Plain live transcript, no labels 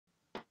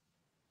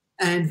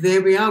And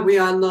there we are. We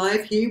are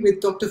live here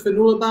with Dr.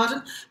 Fionnula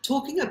Barton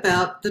talking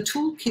about the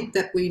toolkit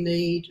that we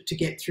need to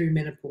get through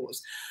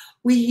menopause.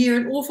 We hear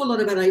an awful lot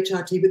about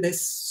HRT, but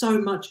there's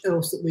so much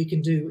else that we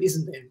can do,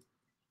 isn't there?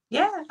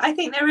 Yeah, I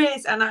think there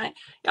is. And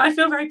I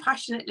feel very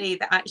passionately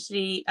that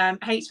actually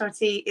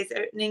HRT is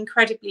an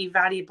incredibly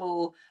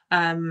valuable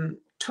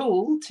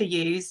tool to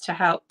use to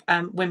help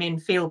women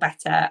feel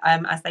better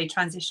as they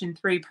transition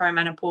through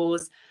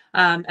perimenopause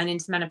and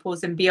into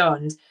menopause and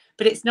beyond.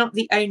 But it's not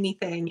the only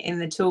thing in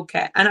the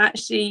toolkit. And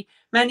actually,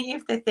 many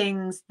of the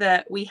things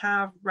that we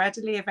have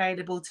readily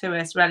available to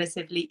us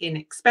relatively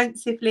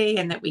inexpensively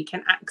and that we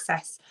can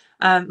access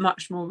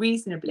much more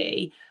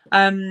reasonably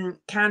can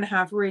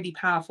have really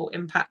powerful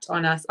impact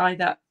on us,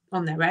 either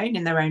on their own,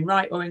 in their own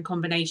right, or in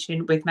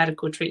combination with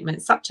medical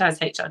treatments such as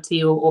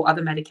HRT or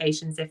other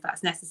medications if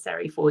that's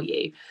necessary for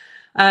you.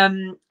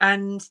 Yeah,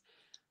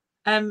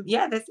 I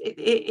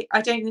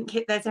don't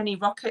think there's any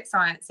rocket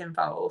science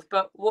involved,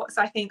 but what's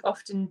I think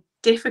often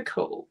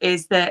difficult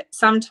is that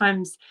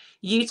sometimes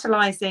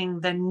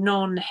utilizing the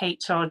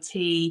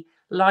non-HRT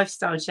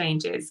lifestyle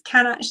changes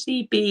can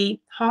actually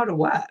be harder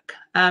work.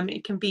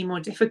 It can be more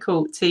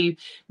difficult to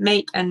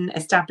make and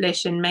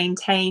establish and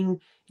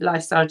maintain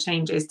lifestyle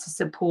changes to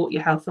support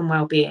your health and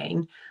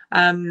well-being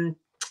in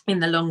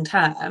the long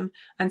term,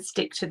 and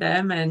stick to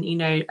them, and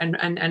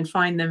and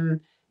find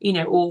them,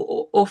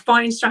 or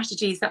find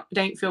strategies that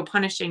don't feel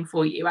punishing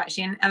for you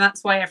actually, and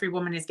that's why every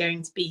woman is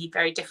going to be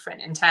very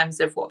different in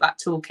terms of what that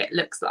toolkit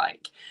looks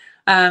like.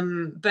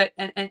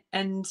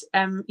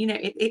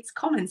 It's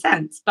common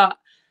sense, but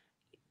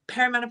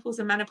perimenopause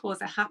and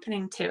menopause are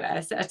happening to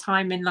us at a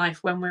time in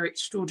life when we're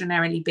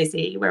extraordinarily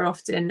busy. We're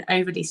often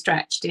overly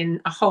stretched in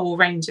a whole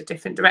range of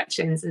different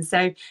directions, and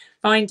so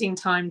finding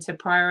time to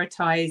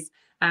prioritize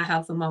our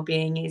health and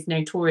well-being is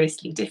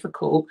notoriously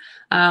difficult.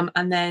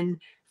 And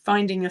then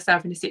finding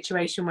yourself in a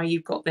situation where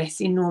you've got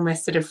this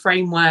enormous sort of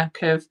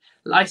framework of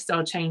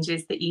lifestyle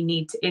changes that you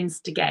need to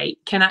instigate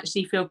can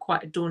actually feel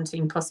quite a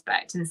daunting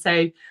prospect. And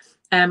so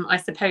I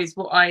suppose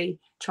what I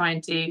try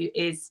and do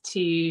is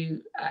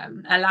to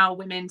allow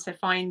women to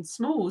find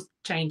small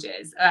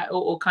changes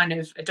or kind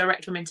of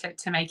direct women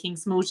to making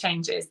small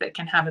changes that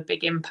can have a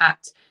big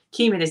impact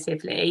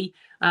cumulatively,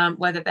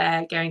 whether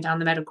they're going down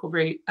the medical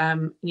route,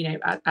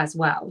 as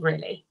well,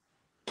 really.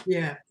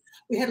 Yeah.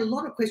 We had a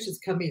lot of questions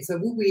come in. So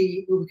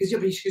because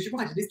you're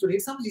right, it is.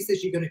 If somebody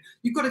says you've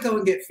got to go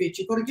and get fit,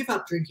 you've got to give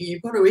up drinking,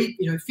 you've got to eat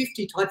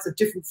 50 types of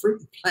different fruit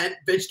and plant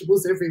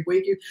vegetables every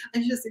week,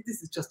 and you just think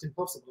this is just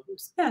impossible.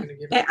 Yeah,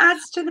 it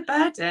adds to the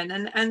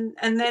burden,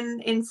 and then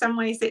in some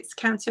ways it's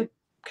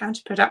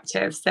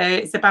counterproductive. So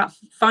it's about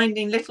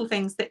finding little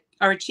things that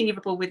are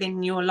achievable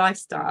within your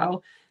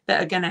lifestyle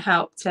that are going to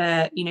help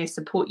to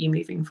support you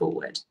moving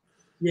forward.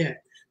 Yeah.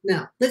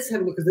 Now let's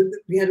have a look.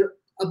 We had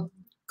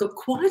got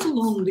quite a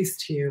long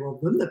list here of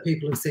them that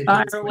people have sent.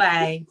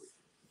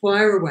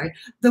 Fire away.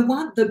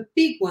 The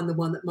big one, the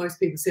one that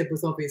most people said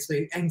was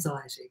obviously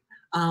anxiety.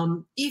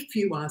 If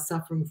you are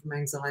suffering from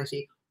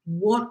anxiety,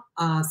 what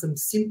are some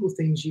simple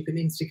things you can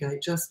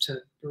instigate just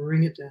to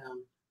bring it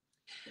down?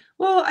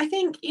 Well, I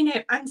think,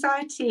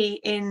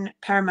 anxiety in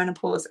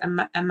perimenopause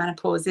and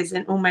menopause is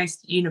an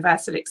almost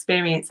universal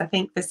experience. I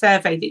think the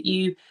survey that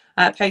you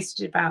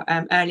posted about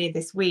earlier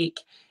this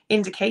week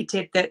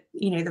indicated that,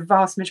 the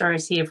vast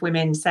majority of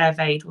women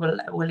surveyed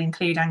will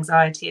include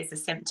anxiety as a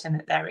symptom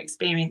that they're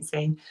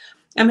experiencing.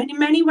 I mean, in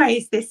many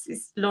ways, this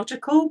is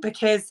logical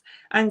because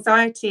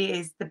anxiety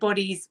is the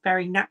body's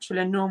very natural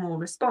and normal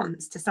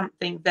response to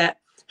something that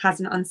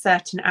has an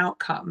uncertain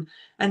outcome.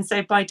 And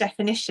so by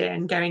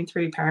definition, going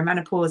through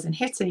perimenopause and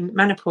hitting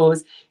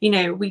menopause,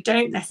 we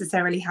don't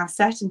necessarily have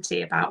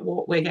certainty about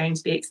what we're going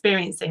to be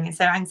experiencing. And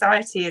so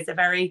anxiety is a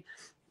very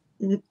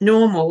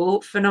normal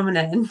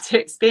phenomenon to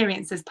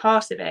experience as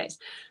part of it,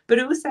 but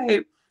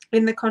also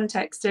in the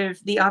context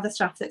of the other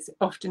stuff that's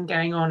often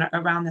going on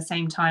around the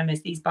same time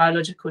as these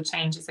biological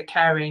changes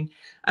occurring.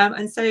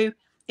 And so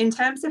in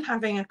terms of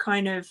having a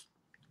kind of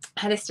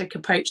holistic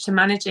approach to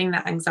managing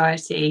that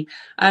anxiety,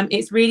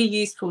 it's really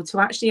useful to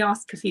actually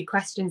ask a few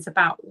questions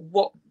about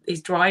what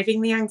is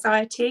driving the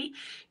anxiety.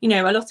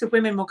 A lot of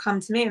women will come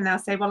to me and they'll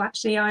say, well,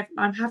 actually,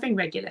 I'm having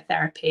regular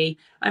therapy,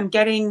 I'm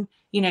getting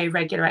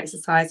regular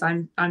exercise,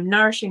 I'm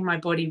nourishing my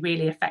body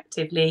really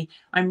effectively,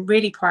 I'm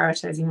really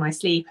prioritizing my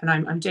sleep, and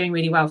I'm doing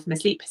really well from a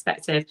sleep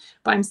perspective,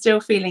 but I'm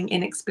still feeling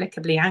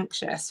inexplicably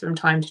anxious from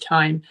time to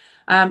time.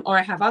 Or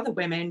I have other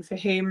women for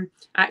whom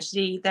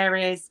actually there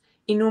is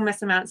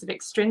enormous amounts of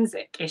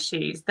extrinsic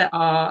issues that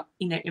are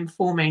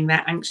informing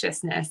their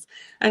anxiousness.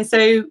 And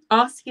so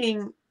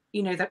asking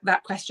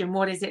that question,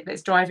 what is it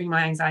that's driving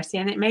my anxiety?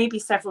 And it may be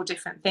several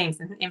different things,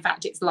 and in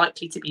fact it's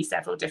likely to be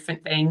several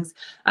different things,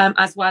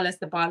 as well as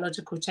the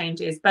biological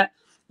changes, but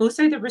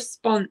also the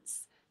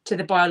response to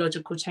the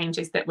biological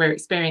changes that we're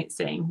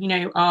experiencing.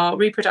 Our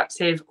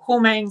reproductive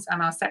hormones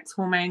and our sex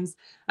hormones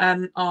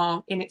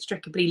are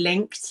inextricably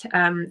linked.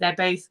 They're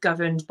both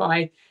governed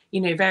by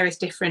various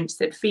different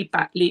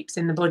feedback loops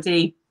in the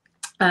body.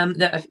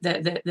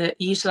 that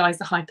utilize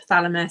the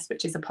hypothalamus,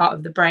 which is a part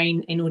of the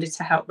brain, in order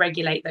to help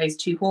regulate those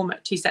two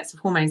sets of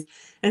hormones.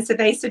 And so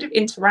they sort of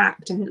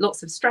interact, and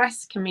lots of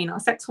stress can mean our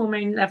sex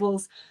hormone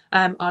levels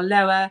are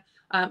lower.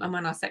 And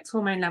when our sex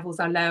hormone levels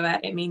are lower,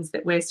 it means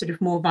that we're sort of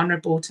more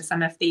vulnerable to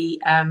some of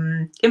the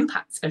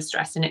impacts of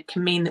stress. And it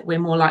can mean that we're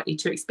more likely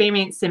to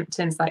experience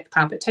symptoms like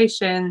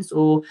palpitations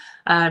or,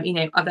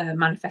 other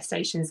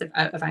manifestations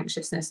of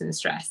anxiousness and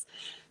stress.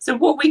 So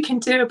what we can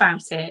do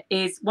about it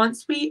is,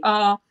 once we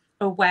are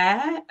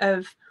aware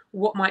of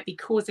what might be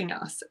causing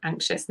us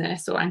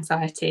anxiousness or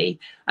anxiety,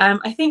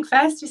 I think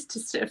first is to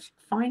sort of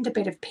find a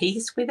bit of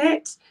peace with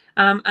it,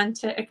 and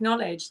to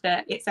acknowledge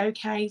that it's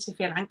okay to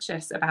feel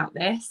anxious about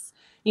this.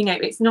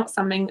 It's not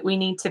something that we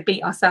need to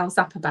beat ourselves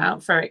up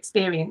about for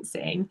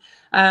experiencing.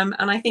 And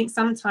I think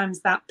sometimes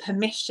that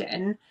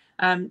permission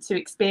to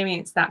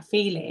experience that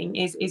feeling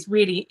is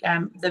really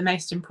the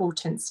most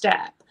important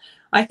step.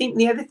 I think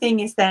the other thing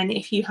is then,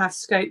 if you have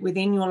scope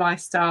within your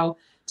lifestyle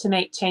to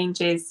make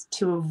changes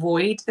to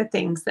avoid the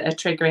things that are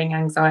triggering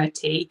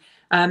anxiety,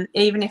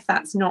 even if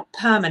that's not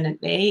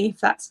permanently, if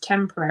that's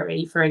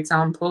temporary. For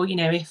example,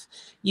 if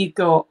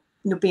you're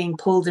being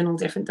pulled in all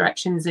different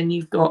directions, and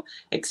you've got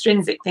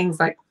extrinsic things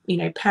like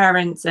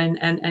parents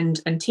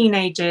and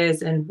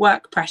teenagers and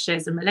work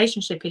pressures and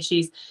relationship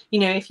issues,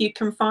 if you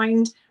can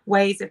find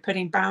ways of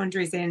putting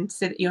boundaries in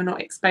so that you're not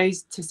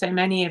exposed to so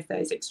many of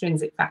those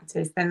extrinsic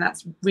factors, then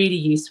that's really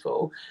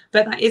useful.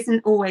 But that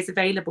isn't always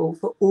available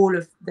for all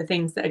of the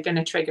things that are going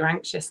to trigger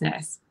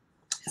anxiousness.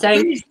 So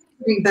when you're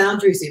putting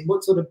boundaries in,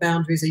 what sort of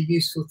boundaries are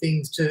useful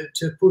things to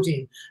put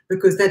in?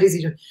 Because that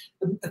is,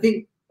 I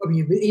think,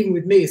 even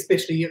with me,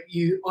 especially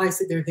I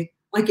sit there and think,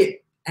 I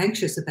get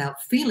anxious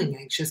about feeling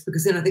anxious,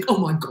 because then I think, oh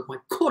my God, my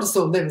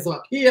cortisol levels are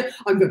up here.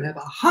 I'm going to have a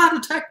heart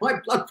attack. My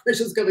blood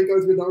pressure is going to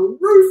go through the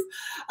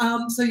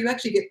roof. So you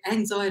actually get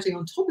anxiety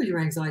on top of your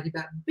anxiety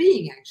about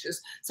being anxious.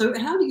 So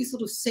how do you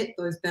sort of set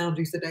those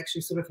boundaries that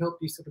actually sort of help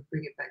you sort of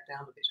bring it back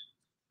down a bit?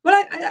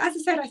 Well, as I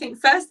said, I think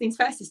first things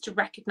first is to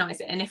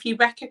recognize it. And if you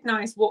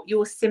recognize what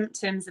your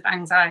symptoms of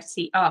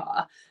anxiety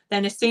are,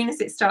 then as soon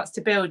as it starts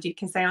to build, you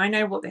can say, I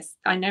know what this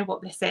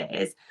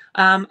is,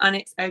 and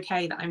it's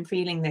okay that I'm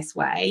feeling this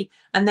way.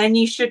 And then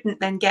you shouldn't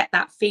then get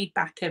that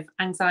feedback of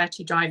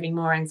anxiety driving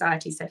more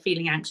anxiety, so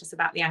feeling anxious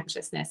about the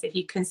anxiousness. If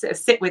you can sort of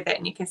sit with it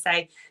and you can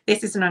say,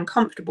 this is an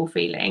uncomfortable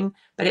feeling,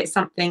 but it's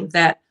something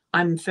that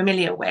I'm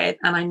familiar with,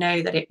 and I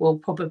know that it will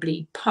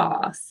probably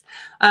pass.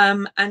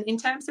 And in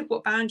terms of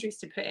what boundaries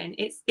to put in,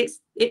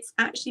 it's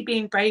actually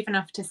being brave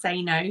enough to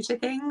say no to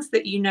things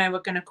that are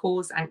going to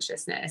cause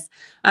anxiousness.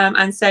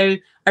 And so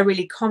a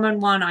really common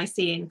one I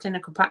see in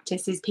clinical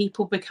practice is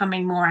people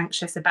becoming more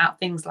anxious about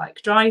things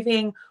like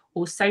driving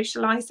or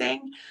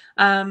socializing.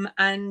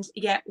 And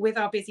yet with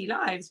our busy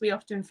lives, we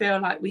often feel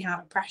like we have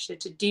a pressure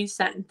to do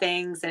certain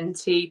things and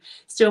to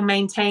still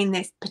maintain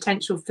this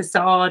potential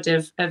facade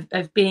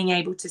of being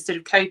able to sort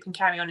of cope and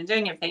carry on and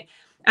doing everything.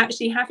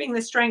 Actually having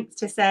the strength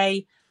to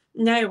say,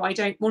 no, I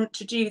don't want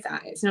to do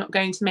that, it's not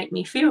going to make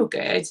me feel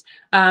good,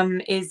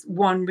 is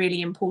one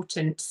really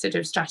important sort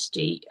of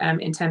strategy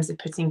in terms of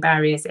putting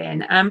barriers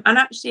in. And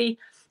actually,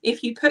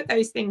 if you put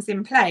those things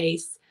in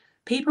place,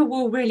 people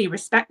will really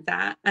respect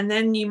that. And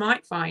then you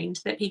might find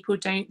that people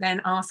don't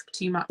then ask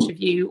too much of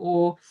you,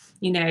 or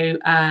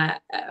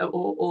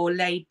or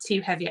lay too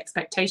heavy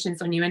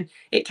expectations on you. And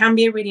it can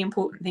be a really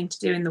important thing to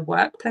do in the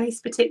workplace,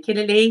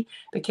 particularly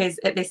because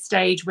at this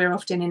stage we're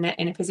often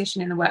in a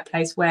position in the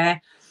workplace where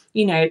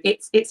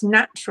it's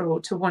natural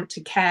to want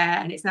to care,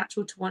 and it's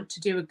natural to want to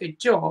do a good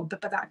job,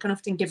 but that can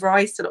often give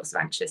rise to lots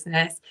of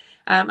anxiousness,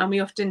 and we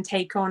often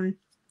take on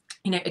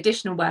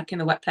additional work in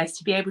the workplace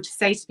to be able to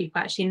say to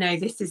people, actually, no,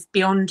 this is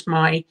beyond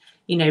my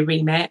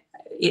remit,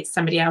 it's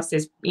somebody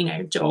else's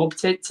job.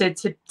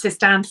 To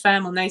stand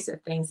firm on those sort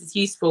of things is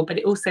useful, but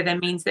it also then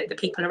means that the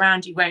people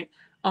around you won't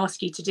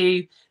ask you to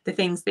do the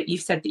things that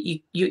you've said that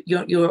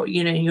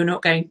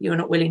you're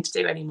not willing to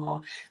do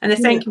anymore. And the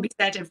same can be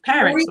said of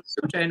parents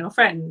or children or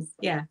friends.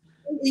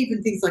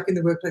 Even things like in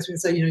the workplace, when you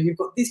say, you've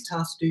got this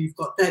task to do, you've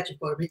got that, you've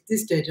got to meet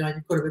this deadline,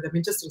 you've got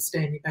to, just sort of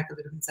standing back a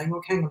little bit and saying,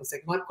 well, hang on a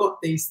second, I've got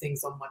these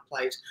things on my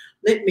plate.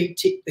 Let me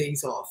tick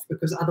these off,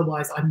 because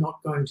otherwise I'm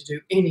not going to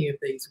do any of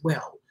these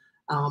well.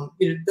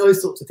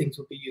 Those sorts of things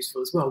would be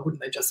useful as well,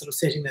 wouldn't they? Just sort of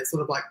setting that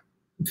sort of like,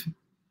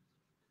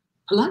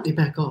 politely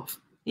back off.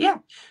 Yeah,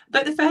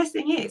 but the first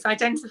thing is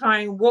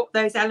identifying what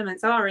those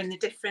elements are in the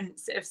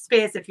different sort of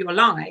spheres of your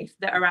life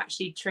that are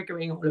actually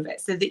triggering all of it,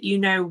 so that you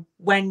know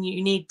when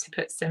you need to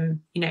put some,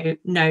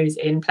 no's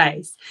in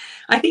place.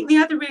 I think the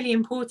other really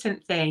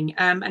important thing,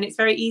 and it's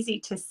very easy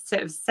to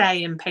sort of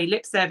say and pay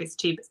lip service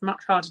to, but it's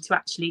much harder to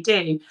actually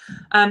do,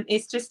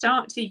 is to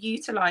start to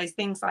utilize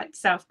things like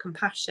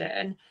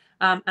self-compassion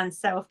and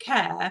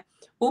self-care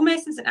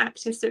almost as an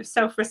act of sort of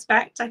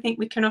self-respect. I think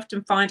we can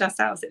often find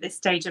ourselves at this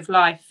stage of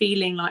life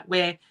feeling like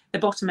we're the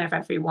bottom of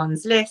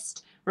everyone's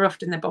list. we're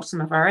often the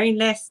bottom of our own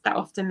list. That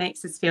often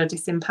makes us feel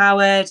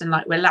disempowered and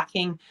like we're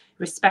lacking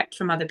respect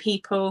from other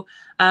people.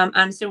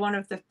 And so one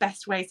of the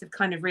best ways of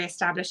kind of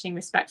reestablishing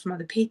respect from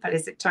other people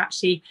is to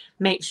actually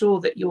make sure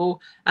that you're,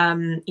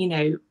 you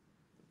know,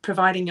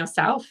 providing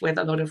yourself with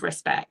a lot of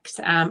respect.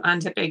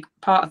 And a big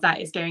part of that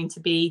is going to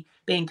be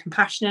being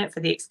compassionate for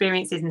the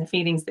experiences and the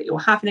feelings that you're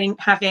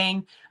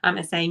having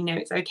and saying, no,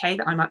 it's okay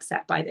that I'm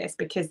upset by this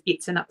because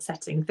it's an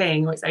upsetting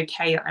thing, or it's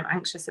okay that I'm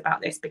anxious about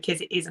this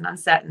because it is an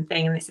uncertain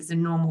thing and this is a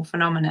normal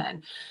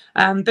phenomenon.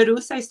 But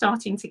also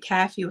starting to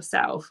care for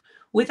yourself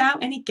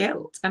without any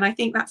guilt. And I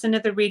think that's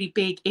another really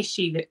big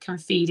issue that can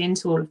feed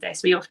into all of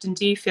this. We often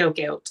do feel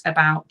guilt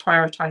about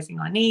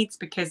prioritizing our needs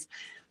because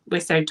we're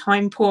so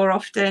time poor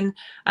often,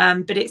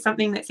 but it's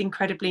something that's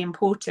incredibly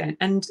important,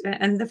 and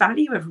the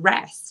value of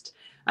rest.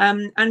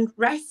 And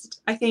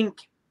rest, I think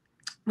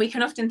we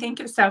can often think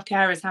of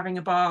self-care as having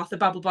a bath, a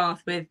bubble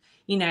bath with,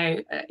 you know,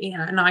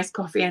 a nice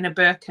coffee and a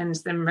book and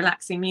some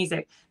relaxing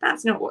music.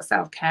 That's not what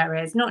self-care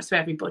is, not to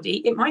everybody.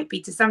 It might be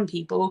to some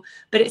people,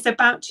 but it's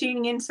about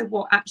tuning into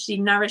what actually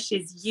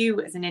nourishes you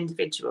as an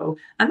individual.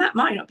 And that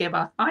might not be a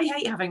bath. I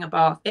hate having a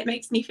bath. It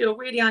makes me feel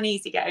really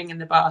uneasy getting in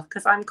the bath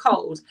because I'm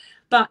cold.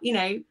 But, you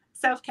know,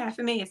 self-care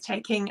for me is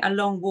taking a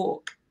long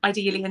walk,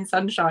 ideally in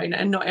sunshine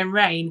and not in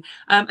rain.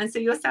 And so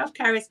your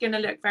self-care is going to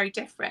look very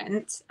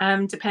different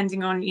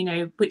depending on, you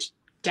know, which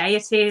day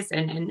it is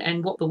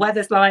and what the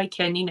weather's like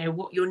and, you know,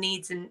 what your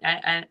needs and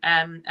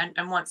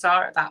wants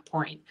are at that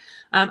point.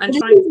 And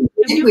trying to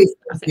guilty.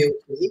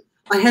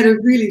 I had a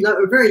very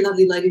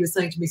lovely lady was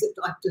saying to me,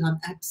 I've done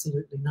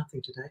absolutely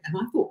nothing today. And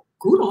I thought,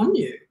 good on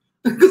you.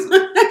 Because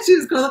she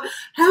was kind of,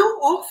 how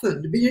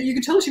often, you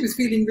could tell she was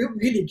feeling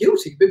really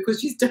guilty because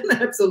she's done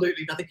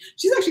absolutely nothing.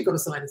 She's actually got a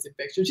sinus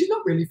infection. She's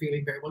not really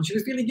feeling very well. She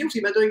was feeling guilty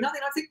about doing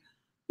nothing. I think,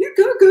 you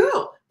go,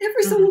 girl.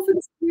 Every so often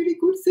it's a really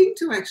good thing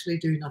to actually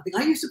do nothing.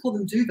 I used to call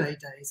them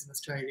duvet days in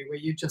Australia, where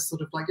you just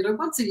sort of like, you know,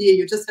 once a year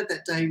you just have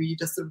that day where you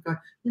just sort of go,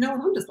 you know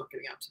what, I'm just not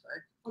getting up today.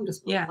 I'm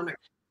just not. Yeah.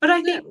 But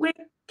I think we're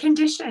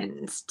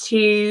conditioned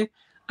to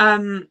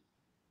feel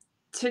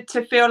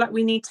like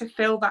we need to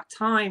fill that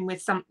time with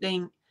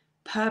something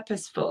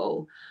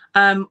purposeful,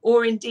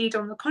 or indeed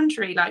on the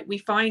contrary, like we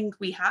find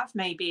we have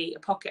maybe a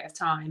pocket of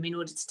time in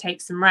order to take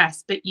some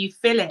rest, but you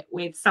fill it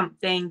with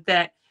something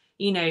that,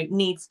 you know,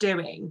 needs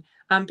doing,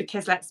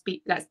 because let's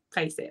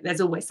face it, there's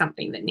always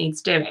something that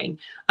needs doing.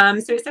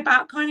 So it's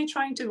about kind of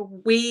trying to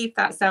weave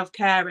that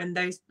self-care and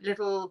those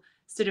little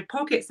sort of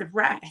pockets of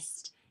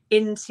rest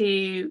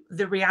into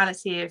the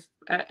reality of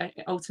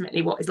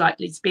ultimately what is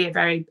likely to be a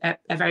very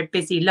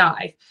busy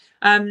life.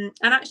 And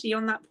actually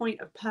on that point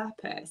of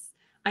purpose,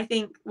 I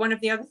think one of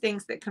the other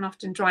things that can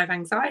often drive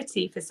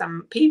anxiety for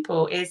some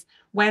people is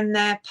when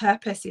their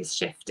purpose is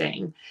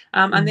shifting.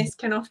 And this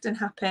can often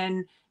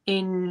happen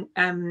in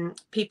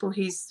people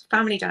whose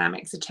family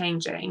dynamics are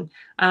changing.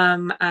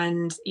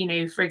 And, you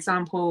know, for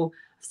example,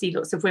 I see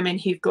lots of women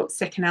who've got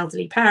sick and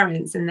elderly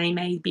parents, and they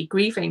may be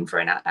grieving for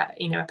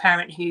a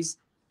parent who's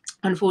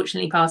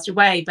unfortunately passed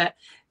away, but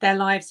their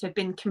lives have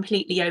been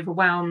completely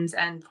overwhelmed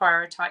and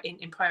prioritizing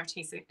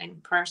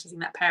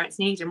that parent's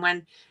need.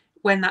 And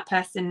when that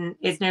person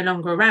is no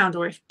longer around,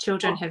 or if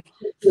children have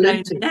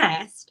flown the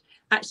nest,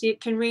 actually it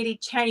can really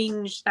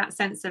change that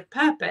sense of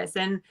purpose.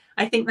 And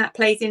I think that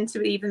plays into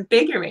an even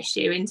bigger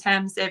issue in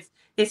terms of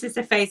this is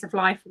a phase of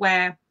life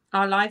where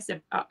our lives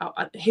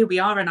are who we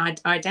are and our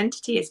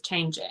identity is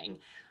changing,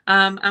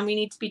 and we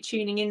need to be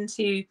tuning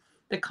into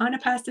the kind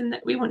of person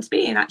that we want to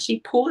be, and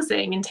actually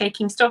pausing and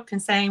taking stock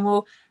and saying,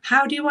 well,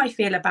 how do I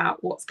feel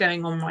about what's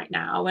going on right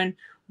now? And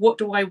what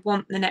do I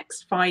want the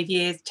next 5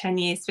 years, 10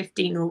 years,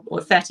 15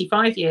 or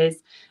 35 years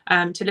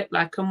to look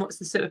like? And what's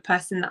the sort of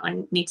person that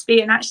I need to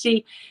be? And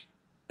actually,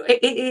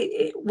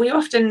 we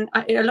often,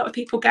 a lot of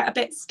people get a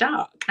bit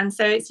stuck. And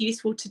so it's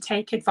useful to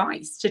take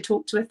advice, to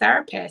talk to a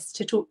therapist,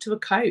 to talk to a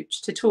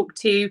coach, to talk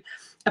to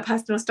a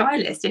personal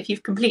stylist if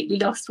you've completely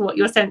lost what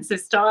your sense of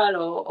style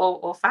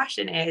or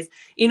fashion is,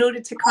 in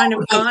order to kind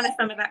of garner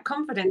some of that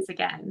confidence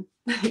again.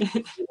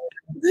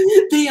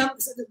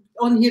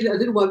 On here a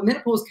little while,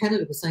 Menopause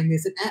Canada was saying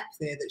there's an app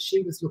there that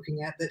she was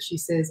looking at that she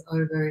says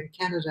over in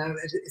Canada,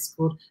 it's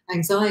called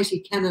Anxiety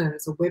Canada.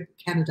 It's a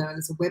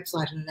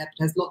website and an app.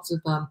 It has lots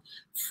of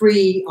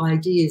free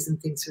ideas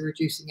and things for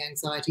reducing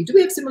anxiety. Do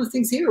we have similar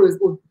things here?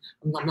 Or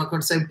I'm not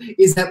going to say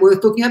is that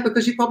worth looking at,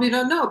 because you probably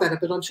don't know about it,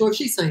 but I'm sure if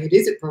she's saying it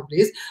is, it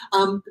probably is.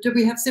 Do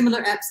we have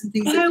similar apps and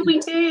things? No, we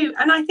do.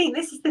 And I think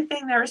this is the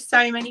thing. There are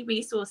so many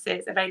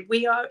resources available.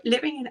 We are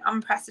living in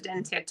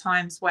unprecedented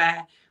times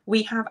where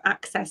we have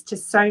access to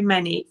so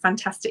many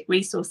fantastic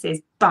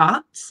resources.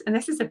 But, and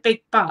this is a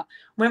big but,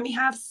 when we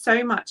have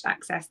so much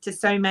access to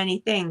so many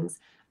things,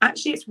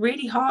 actually it's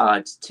really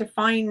hard to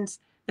find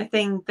the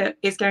thing that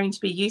is going to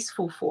be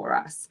useful for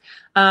us.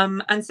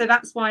 And so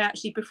that's why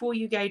actually before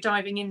you go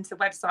diving into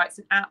websites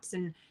and apps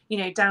and, you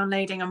know,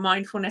 downloading a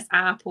mindfulness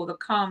app or the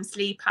Calm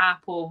Sleep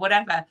app or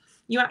whatever,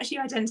 you actually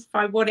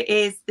identify what it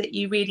is that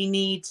you really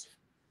need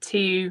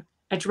to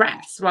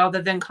address,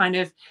 rather than kind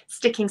of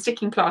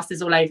sticking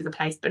plasters all over the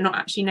place, but not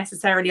actually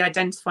necessarily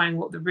identifying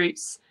what the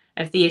roots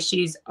of the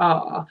issues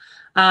are.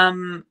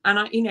 And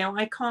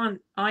I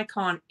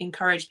can't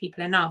encourage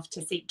people enough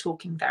to seek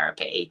talking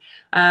therapy.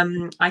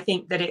 I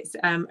think that it's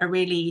a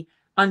really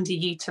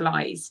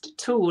underutilized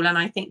tool, and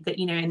I think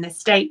that in the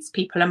States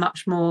people are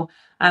much more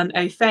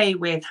au fait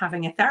with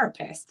having a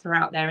therapist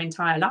throughout their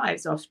entire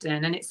lives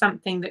often, and it's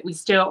something that we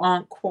still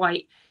aren't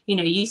quite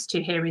used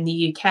to here in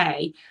the UK.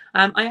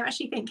 I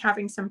actually think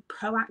having some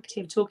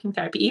proactive talking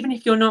therapy, even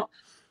if you're not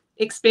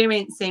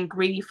experiencing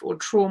grief or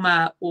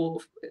trauma or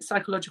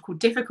psychological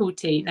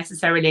difficulty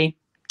necessarily,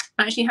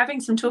 actually having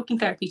some talking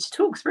therapy to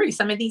talk through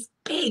some of these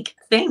big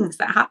things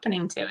that are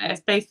happening to us,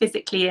 both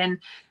physically and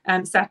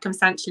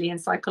circumstantially and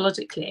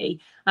psychologically,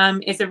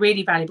 is a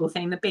really valuable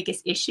thing. The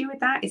biggest issue with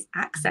that is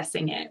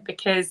accessing it,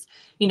 because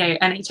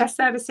NHS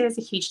services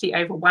are hugely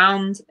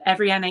overwhelmed.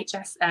 Every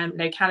NHS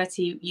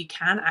locality, you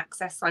can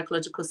access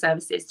psychological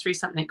services through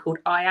something called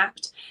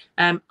IAPT,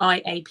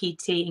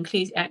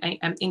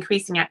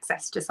 increasing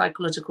access to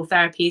psychological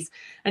therapies.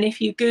 And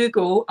if you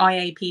Google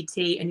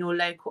IAPT in your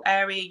local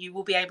area, you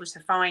will be able to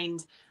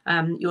find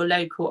your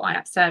local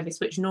IAPT service,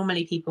 which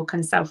normally people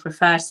can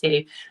self-refer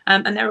to,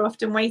 and there are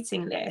often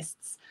waiting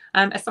lists.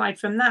 Aside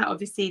from that,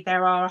 obviously,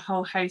 there are a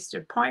whole host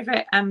of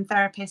private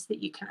therapists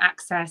that you can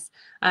access,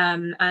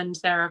 and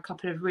there are a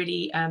couple of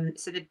really,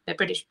 so the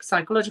British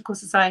Psychological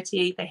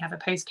Society, they have a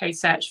postcode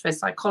search for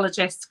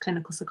psychologists,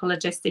 clinical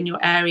psychologists in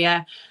your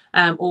area,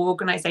 or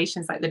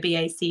organisations like the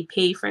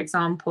BACP, for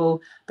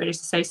example, British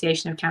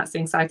Association of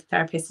Counselling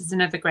Psychotherapists, is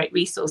another great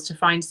resource to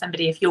find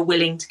somebody if you're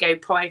willing to go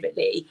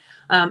privately,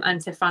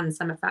 and to fund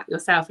some of that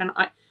yourself. And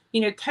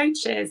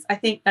coaches, I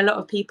think a lot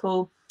of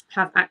people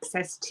have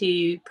access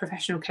to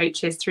professional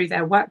coaches through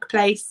their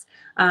workplace.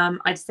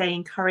 I'd say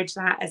encourage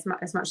that as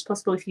much as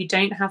possible. If you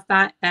don't have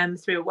that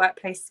through a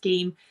workplace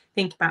scheme,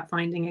 think about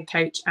finding a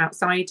coach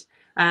outside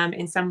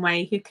in some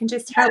way who can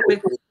just help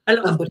with a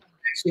lot of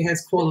actually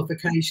has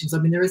qualifications. I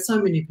mean, there are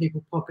so many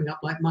people popping up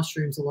like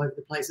mushrooms all over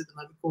the place at the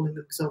moment, calling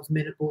themselves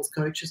menopause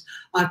coaches.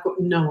 I've got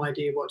no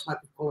idea what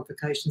type of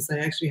qualifications they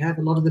actually have.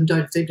 A lot of them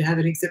don't seem to have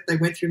it, except they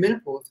went through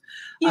menopause.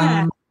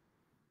 Yeah.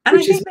 And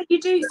I think that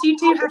you do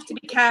have to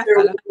be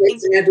careful.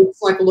 Adult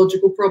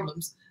psychological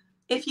problems.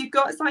 If you've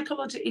got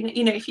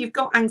if you've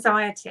got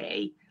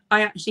anxiety,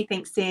 I actually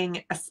think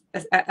seeing a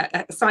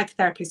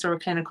psychotherapist or a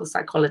clinical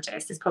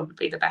psychologist is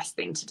probably the best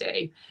thing to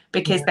do,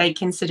 because they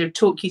can sort of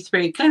talk you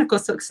through. Clinical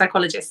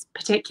psychologists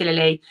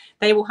particularly,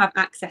 they will have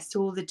access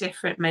to all the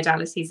different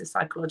modalities of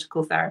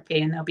psychological therapy,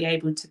 and they'll be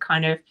able to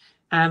kind of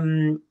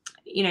find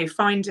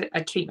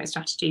a treatment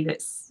strategy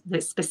that's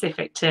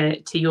specific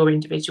to your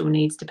individual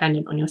needs,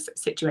 dependent on your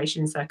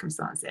situation and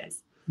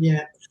circumstances.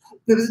 Yeah,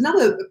 there was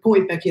another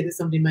point back here that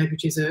somebody made,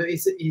 which is that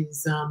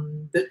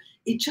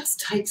it just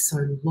takes so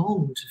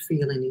long to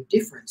feel any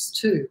difference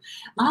too.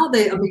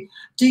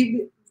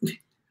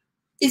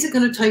 Is it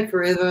going to take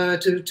forever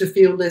to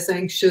feel less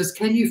anxious?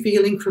 Can you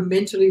feel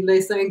incrementally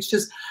less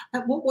anxious?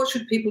 What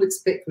should people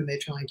expect when they're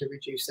trying to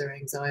reduce their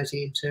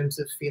anxiety in terms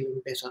of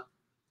feeling better?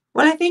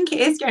 Well, I think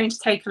it is going to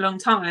take a long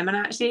time, and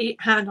actually,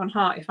 hand on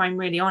heart, if I'm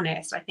really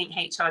honest, I think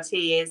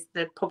HRT is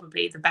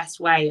probably the best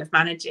way of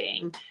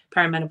managing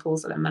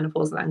perimenopausal and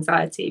menopausal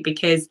anxiety,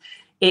 because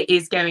it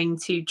is going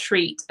to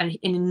treat an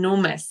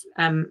enormous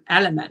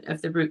element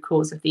of the root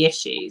cause of the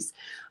issues.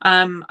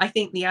 I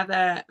think the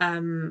other,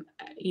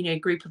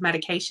 group of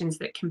medications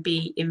that can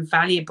be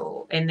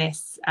invaluable in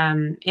this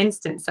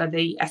instance are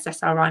the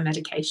SSRI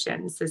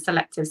medications, the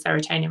selective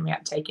serotonin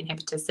reuptake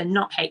inhibitors. So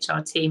not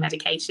HRT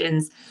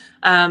medications,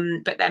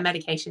 but they're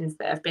medications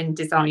that have been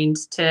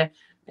designed to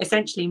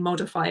essentially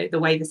modify the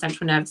way the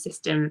central nervous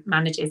system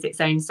manages its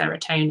own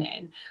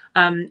serotonin,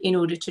 in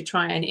order to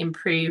try and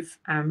improve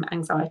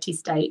anxiety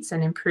states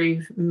and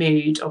improve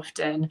mood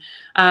often.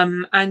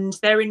 And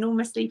they're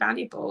enormously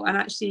valuable, and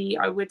actually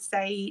I would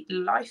say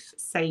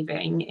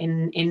life-saving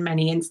in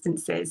many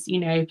instances,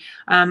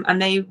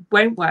 and they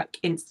won't work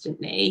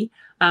instantly,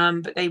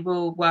 but they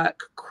will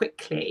work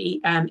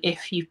quickly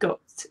if you've got,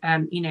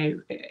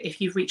 if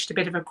you've reached a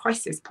bit of a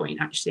crisis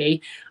point,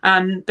 actually.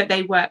 But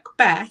they work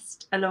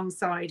best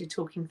alongside a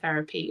talking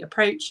therapy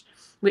approach,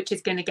 which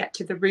is going to get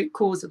to the root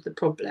cause of the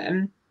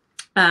problem.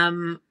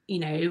 And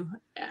the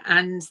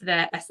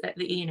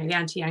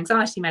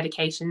anti-anxiety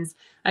medications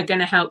are going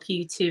to help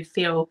you to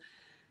feel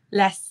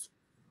less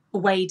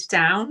weighed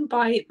down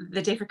by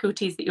the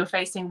difficulties that you're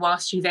facing,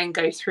 whilst you then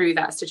go through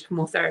that sort of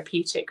more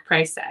therapeutic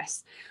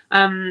process.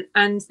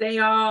 And they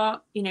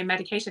are,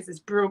 medications,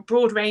 there's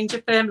broad range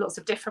of them, lots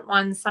of different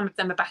ones. Some of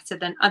them are better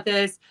than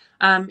others.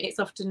 It's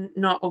often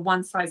not a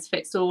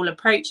one-size-fits-all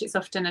approach. It's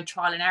often a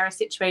trial and error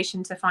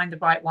situation to find the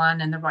right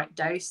one and the right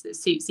dose that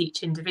suits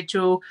each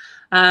individual.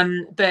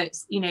 But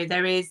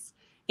there is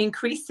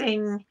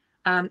increasing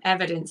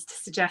evidence to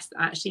suggest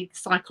that actually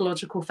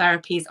psychological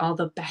therapies are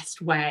the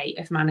best way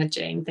of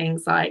managing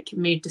things like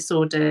mood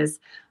disorders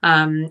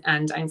and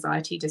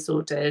anxiety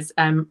disorders,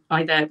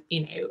 either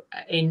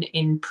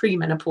in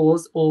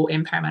premenopause or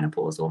in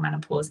perimenopause or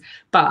menopause.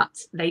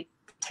 But they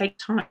take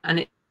time, and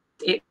it's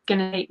it's going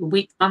to take a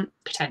week, month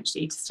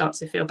potentially to start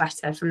to feel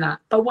better from that.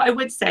 But what I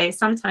would say is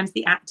sometimes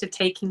the act of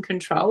taking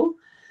control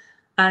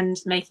and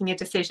making a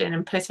decision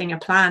and putting a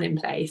plan in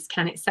place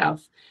can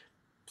itself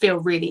feel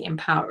really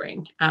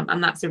empowering.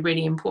 And that's a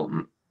really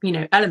important,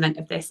 element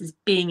of this, is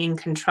being in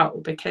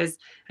control, because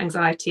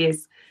anxiety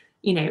is,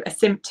 a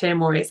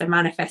symptom, or is a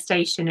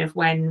manifestation of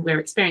when we're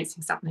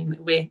experiencing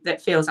something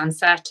that feels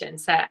uncertain.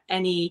 So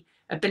any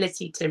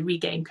ability to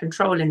regain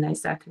control in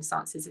those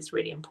circumstances is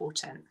really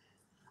important.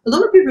 A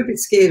lot of people are a bit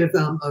scared of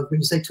when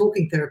you say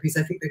talking therapies.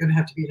 They think they're going to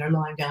have to be,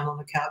 lying down on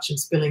the couch and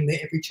spilling their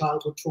every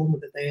childhood trauma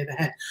that they ever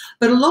had.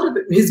 But a lot of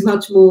it is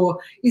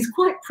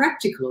quite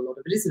practical. A lot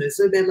of it, isn't it?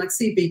 So then, like,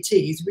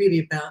 CBT is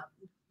really about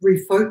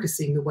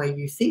refocusing the way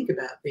you think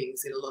about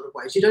things in a lot of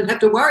ways. You don't have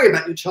to worry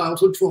about your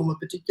childhood trauma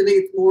particularly.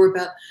 It's more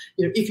about,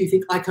 if you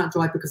think I can't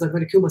drive because I'm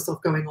going to kill myself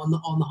going on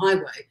the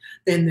highway,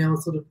 then they'll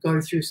sort of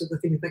go through sort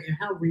of things about,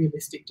 how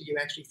realistic do you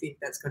actually think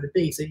that's going to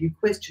be? So you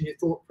question your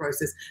thought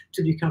process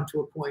till you come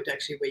to a point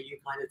actually where you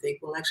kind of think,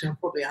 well, actually, I'm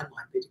probably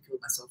unlikely to kill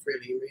myself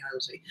really in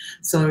reality.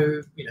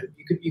 So,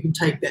 you can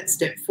take that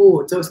step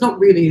forward. So it's not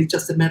really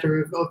just a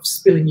matter of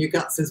spilling your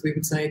guts, as we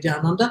would say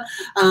down under.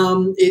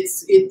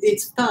 It's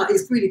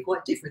really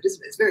quite different,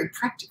 isn't it? It's very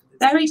practical.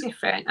 Very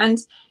different. And,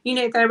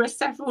 there are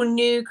several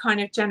new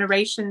kind of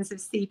generations of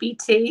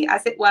CBT,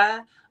 as it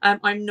were.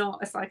 I'm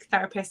not a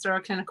psychotherapist or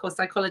a clinical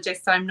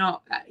psychologist, so I'm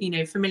not,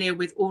 familiar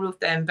with all of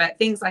them. But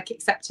things like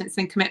acceptance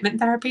and commitment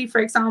therapy,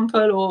 for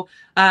example, or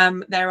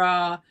there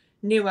are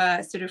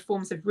newer sort of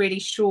forms of really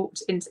short,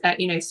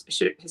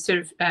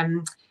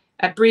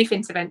 brief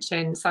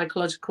intervention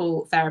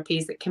psychological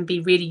therapies that can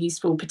be really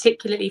useful,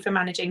 particularly for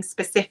managing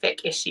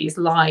specific issues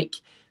like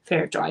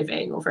fear of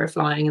driving or fear of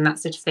flying and that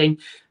sort of thing.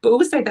 But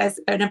also there's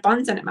an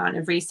abundant amount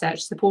of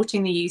research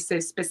supporting the use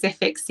of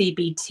specific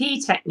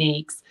CBT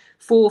techniques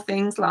for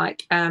things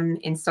like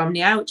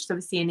insomnia, which is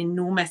obviously an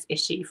enormous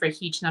issue for a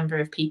huge number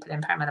of people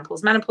in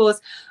perimenopause, menopause,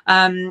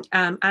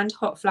 and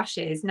hot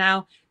flushes.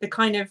 Now, the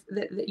kind of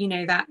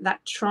that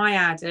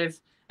triad of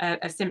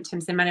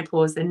symptoms in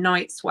menopause, the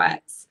night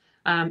sweats,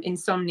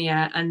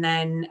 insomnia, and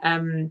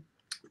then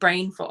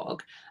brain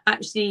fog.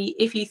 Actually,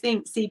 if you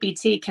think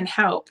CBT can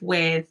help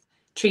with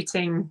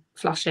treating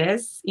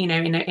flushes, in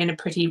a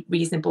pretty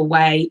reasonable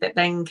way, that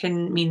then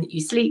can mean that you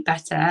sleep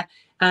better.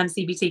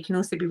 CBT can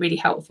also be really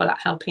helpful at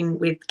helping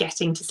with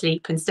getting to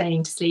sleep and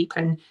staying to sleep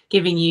and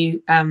giving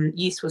you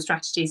useful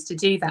strategies to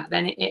do that.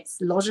 Then it's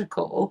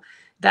logical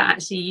that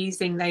actually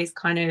using those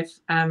kind of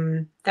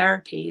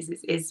therapies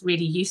is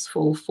really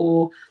useful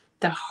for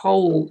the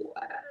whole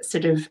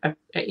sort of,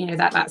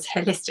 that's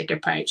holistic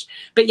approach.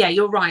 But yeah,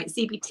 you're right.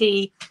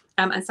 CBT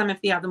and some of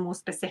the other more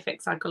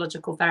specific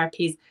psychological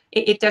therapies,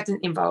 it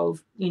doesn't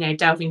involve,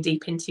 delving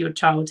deep into your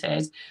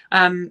childhood.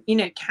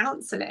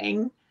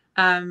 Counselling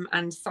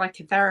and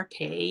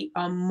psychotherapy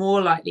are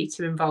more likely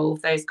to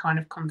involve those kind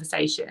of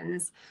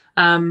conversations.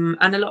 And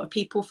a lot of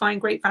people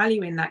find great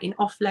value in that, in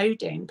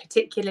offloading,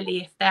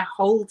 particularly if they're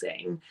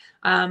holding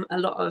a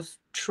lot of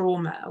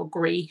trauma or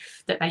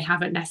grief that they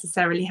haven't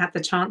necessarily had the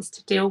chance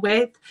to deal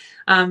with.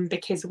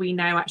 Because we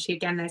know, actually,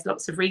 again, there's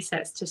lots of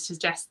research to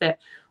suggest that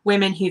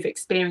women who've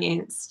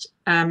experienced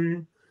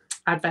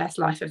adverse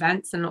life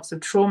events and lots of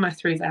trauma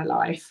through their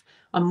life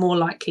are more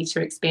likely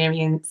to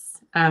experience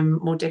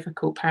more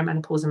difficult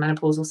perimenopause and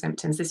menopausal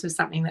symptoms. This was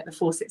something that the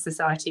Fawcett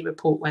Society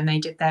report, when they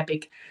did their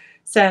big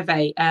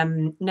survey,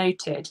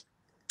 noted.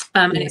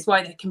 And it's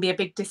why there can be a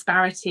big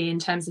disparity in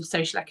terms of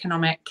social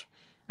economic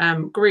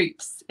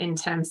groups, in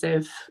terms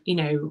of,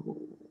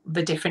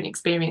 the different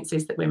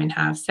experiences that women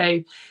have.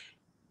 So,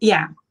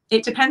 yeah,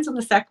 it depends on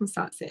the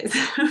circumstances,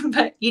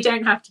 but you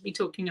don't have to be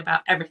talking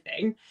about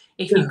everything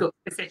if you've got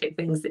specific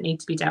things that need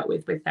to be dealt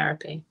with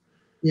therapy.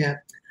 Yeah.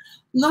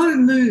 Low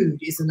mood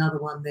is another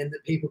one then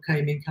that people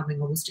coming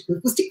on. We'll stick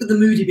with the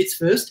moody bits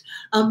first.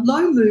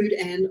 Low mood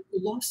and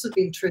loss of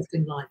interest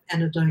in life,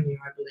 anhedonia,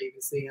 I believe,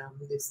 is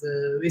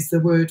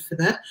the word for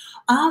that.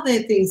 Are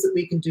there things that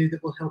we can do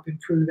that will help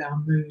improve our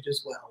mood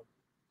as well?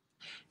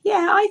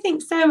 Yeah, I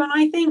think so. And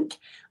I think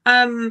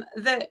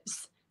that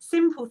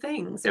simple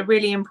things are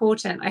really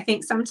important. I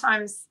think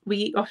sometimes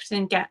we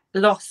often get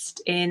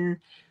lost in,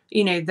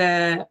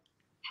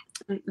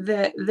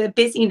 the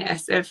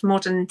busyness of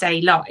modern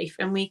day life,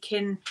 and we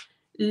can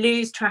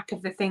lose track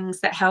of the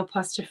things that help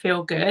us to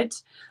feel good.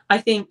 I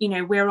think,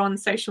 we're on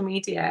social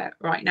media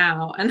right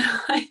now, and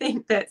I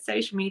think that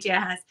social media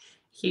has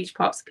huge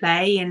part to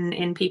play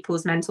in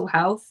people's mental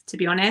health, to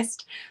be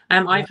honest.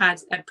 I've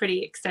had a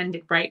pretty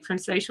extended break from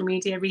social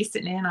media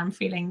recently, and I'm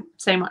feeling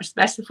so much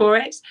better for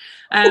it.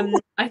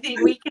 I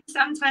think we can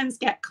sometimes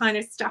get kind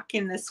of stuck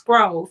in the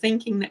scroll,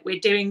 thinking that we're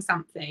doing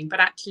something,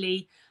 but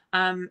actually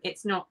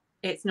it's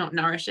not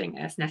nourishing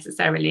us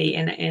necessarily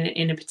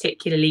in a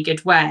particularly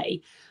good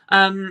way.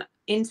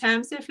 In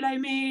terms of low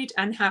mood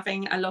and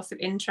having a loss of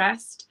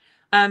interest,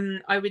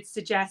 I would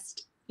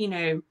suggest,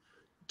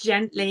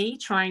 gently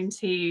trying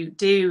to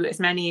do as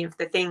many of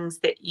the things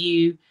that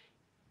you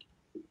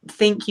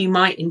think you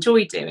might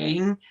enjoy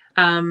doing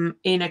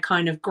in a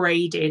kind of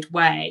graded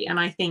way. And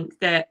I think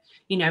that,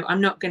 you know,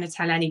 I'm not going to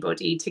tell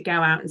anybody to go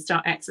out and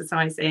start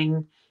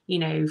exercising, you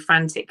know,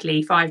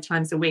 frantically 5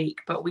 times a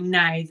week, but we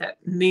know that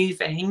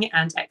moving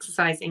and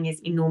exercising is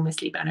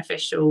enormously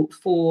beneficial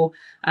for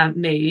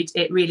mood.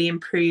 It really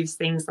improves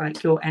things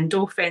like your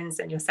endorphins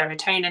and your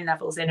serotonin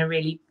levels in a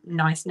really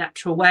nice,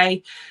 natural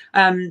way.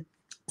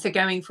 So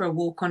going for a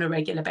walk on a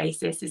regular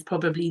basis is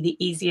probably the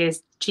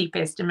easiest,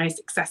 cheapest and most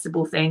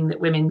accessible thing that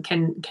women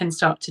can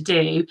start to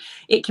do.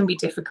 It can be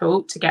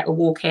difficult to get a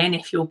walk in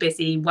if you're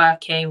busy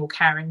working or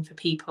caring for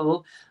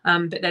people,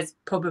 but there's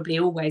probably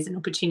always an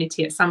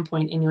opportunity at some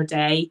point in your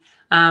day.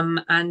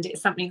 And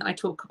it's something I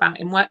talk about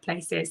in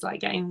workplaces,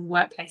 like getting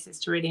workplaces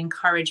to really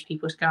encourage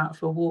people to go out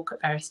for a walk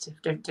at various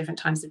different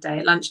times of day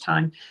at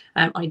lunchtime,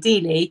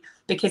 ideally,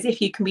 because if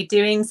you can be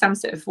doing some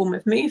sort of form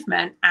of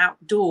movement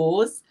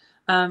outdoors,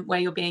 where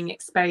you're being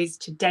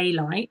exposed to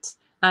daylight,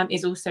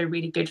 is also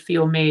really good for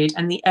your mood.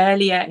 And the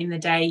earlier in the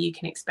day you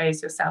can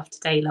expose yourself to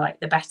daylight,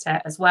 the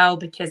better as well,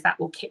 because that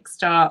will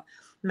kickstart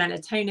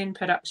melatonin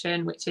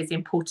production, which is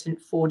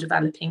important for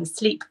developing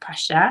sleep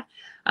pressure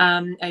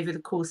over the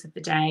course of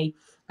the day.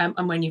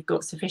 And when you've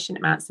got sufficient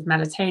amounts of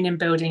melatonin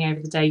building over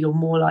the day, you're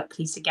more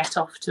likely to get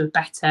off to a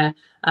better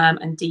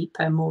and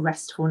deeper, more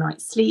restful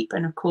night's sleep.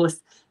 And of course,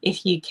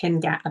 if you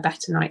can get a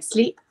better night's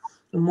sleep,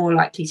 you're more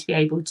likely to be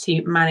able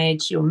to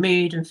manage your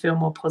mood and feel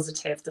more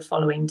positive the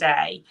following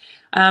day.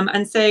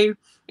 And so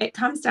it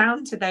comes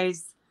down to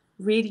those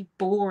really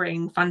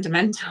boring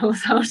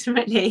fundamentals,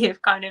 ultimately,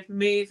 of kind of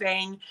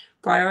moving,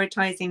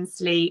 prioritizing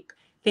sleep,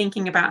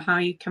 thinking about how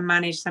you can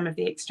manage some of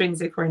the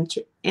extrinsic or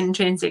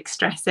intrinsic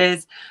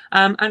stresses,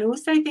 and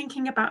also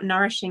thinking about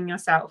nourishing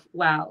yourself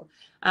well.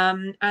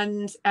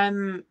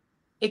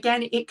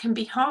 Again, it can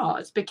be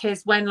hard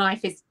because when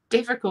life is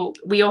difficult,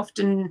 we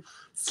often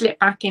slip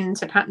back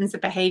into patterns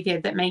of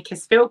behavior that make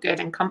us feel good,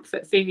 and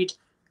comfort food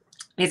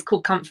is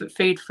called comfort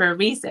food for a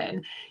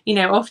reason. You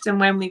know, often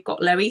when we've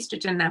got low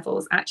estrogen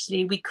levels,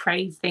 actually we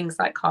crave things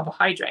like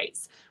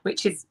carbohydrates,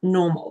 which is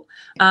normal.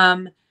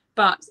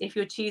 But if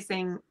you're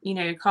choosing, you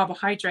know,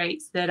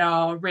 carbohydrates that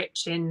are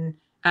rich in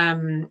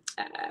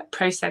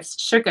processed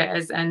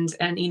sugars and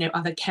you know,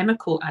 other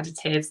chemical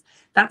additives,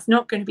 that's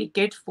not going to be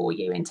good for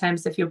you in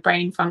terms of your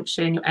brain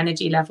function, your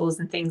energy levels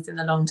and things in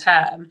the long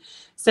term.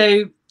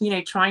 So, you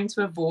know, trying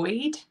to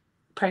avoid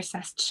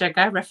processed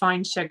sugar,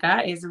 refined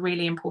sugar, is a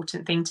really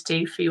important thing to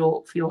do for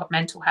your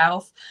mental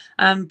health,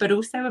 but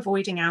also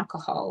avoiding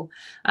alcohol.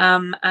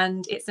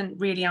 And it's a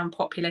really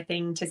unpopular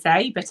thing to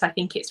say, but I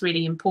think it's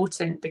really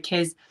important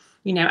because,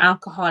 you know,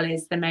 alcohol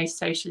is the most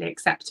socially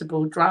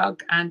acceptable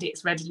drug, and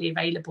it's readily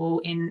available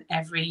in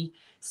every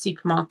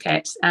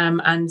supermarket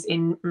and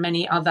in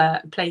many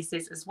other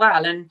places as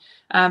well.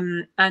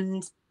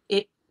 And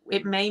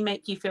it may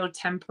make you feel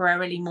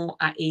temporarily more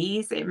at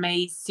ease. It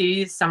may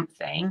soothe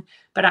something,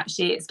 but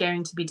actually it's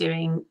going to be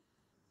doing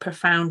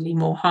profoundly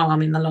more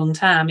harm in the long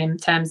term in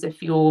terms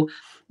of your,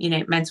 you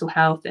know, mental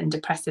health and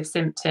depressive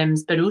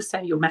symptoms, but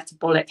also your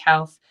metabolic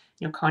health,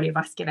 your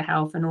cardiovascular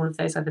health, and all of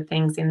those other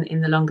things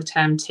in the longer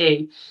term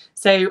too.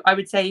 So I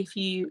would say if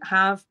you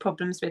have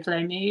problems with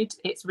low mood,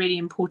 it's really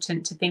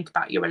important to think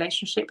about your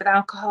relationship with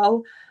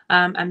alcohol,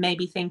 and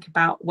maybe think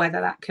about whether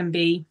that can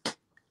be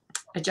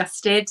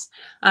adjusted.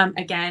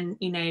 Again,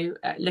 you know,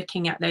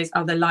 looking at those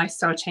other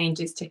lifestyle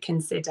changes to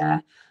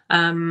consider,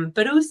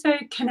 but also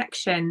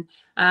connection.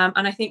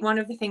 And I think one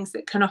of the things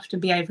that can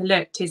often be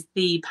overlooked is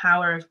the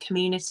power of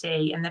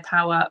community and the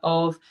power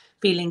of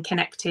feeling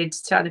connected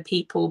to other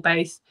people,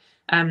 both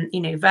you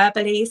know,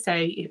 verbally, so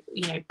you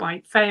know,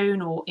 by phone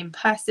or in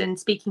person,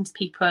 speaking to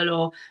people,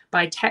 or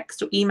by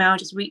text or email,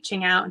 just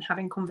reaching out and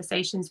having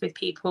conversations with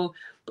people,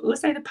 but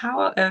also the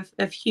power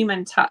of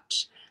human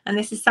touch. And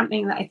this is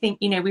something that I think,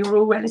 you know, we were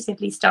all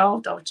relatively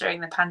starved of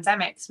during the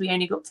pandemic. So we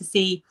only got to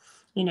see,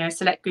 you know, a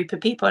select group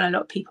of people, and a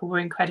lot of people were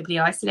incredibly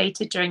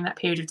isolated during that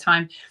period of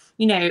time.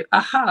 You know, a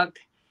hug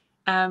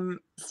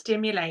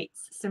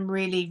stimulates some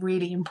really,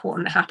 really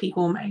important happy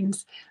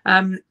hormones.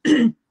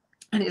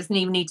 And it doesn't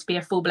even need to be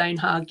a full-blown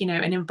hug, you know,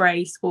 an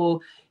embrace, or,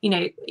 you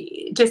know,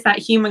 just that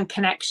human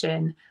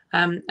connection,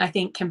 I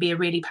think can be a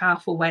really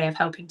powerful way of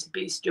helping to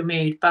boost your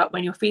mood. But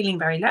when you're feeling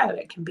very low,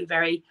 it can be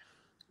very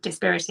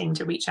dispiriting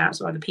to reach out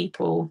to other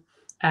people,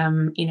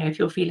 you know, if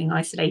you're feeling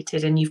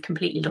isolated and you've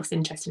completely lost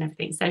interest in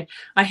everything. So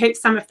I hope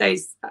some of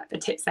those the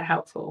tips are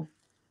helpful.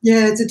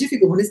 Yeah, it's a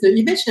difficult one, isn't it?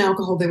 You mentioned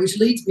alcohol there, which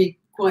leads me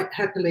quite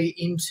happily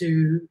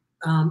into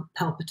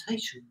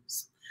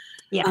palpitations.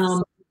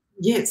 Yes.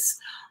 Yes.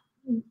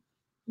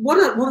 What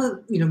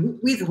are you know,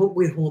 with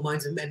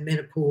hormones and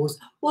menopause,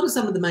 what are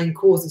some of the main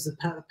causes of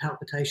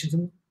palpitations,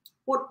 and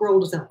what role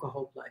does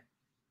alcohol play?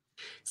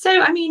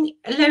 So, I mean,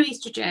 low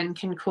estrogen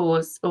can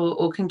cause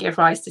or can give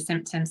rise to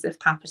symptoms of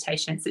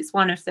palpitations. It's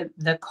one of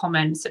the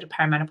common sort of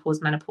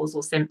perimenopause,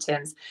 menopausal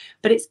symptoms.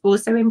 But it's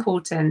also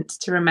important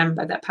to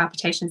remember that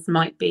palpitations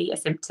might be a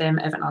symptom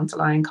of an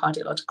underlying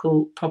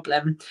cardiological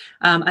problem.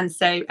 And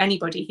so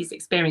anybody who's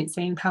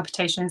experiencing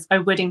palpitations, I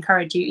would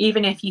encourage you,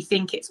 even if you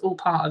think it's all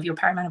part of your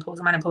perimenopause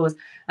or menopause,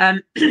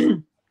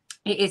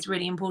 it is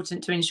really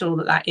important to ensure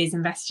that that is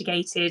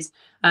investigated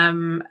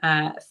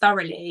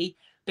thoroughly,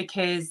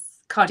 because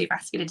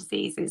cardiovascular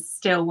disease is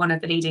still one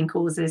of the leading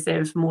causes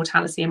of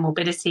mortality and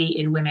morbidity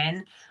in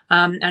women.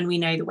 And we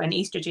know that when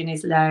estrogen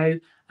is low,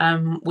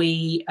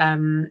 we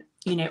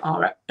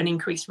are at an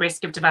increased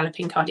risk of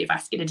developing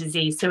cardiovascular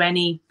disease. So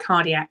any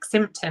cardiac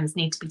symptoms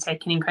need to be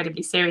taken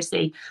incredibly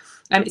seriously.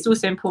 It's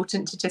also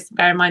important to just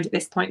bear in mind at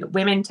this point that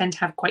women tend to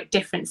have quite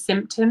different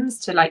symptoms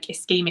to like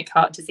ischemic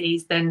heart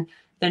disease than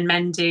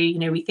men do.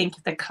 We think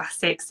of the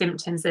classic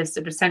symptoms of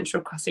sort of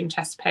central crushing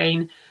chest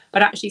pain,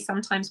 but actually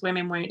sometimes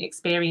women won't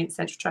experience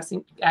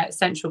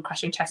central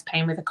crushing chest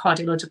pain with a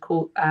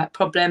cardiological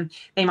problem.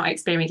 They might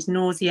experience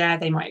nausea,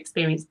 they might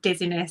experience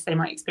dizziness, they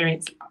might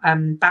experience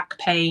back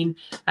pain,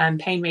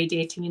 pain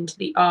radiating into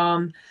the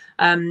arm.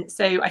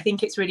 So I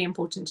think it's really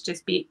important to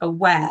just be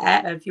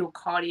aware of your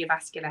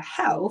cardiovascular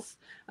health,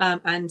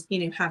 and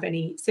have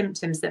any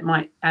symptoms that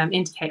might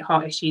indicate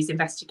heart issues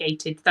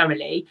investigated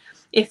thoroughly.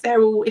 If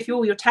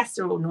all your tests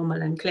are all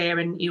normal and clear,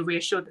 and you're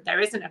reassured that there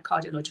isn't a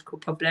cardiological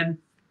problem,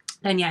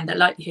 then yeah, the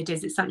likelihood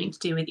is it's something to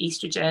do with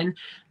estrogen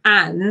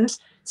and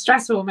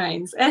stress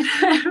hormones and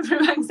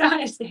from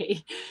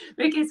anxiety,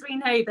 because we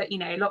know that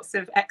lots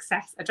of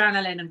excess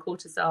adrenaline and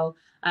cortisol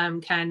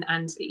can,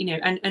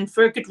 and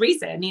for a good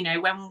reason.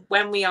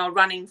 When we are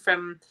running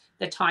from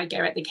the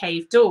tiger at the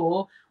cave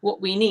door,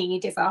 what we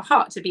need is our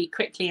heart to beat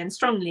quickly and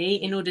strongly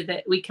in order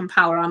that we can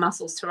power our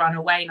muscles to run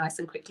away nice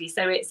and quickly.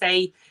 So it's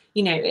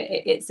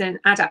it's an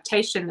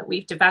adaptation that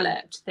we've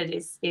developed that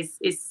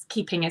is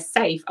keeping us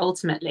safe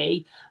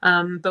ultimately.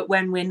 But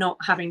when we're not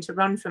having to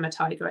run from a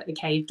tiger at the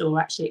cave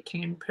door, actually it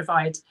can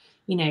provide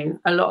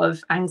a lot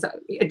of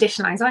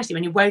additional anxiety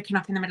when you're woken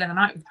up in the middle of the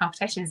night with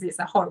palpitations. It's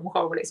a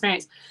horrible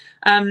experience.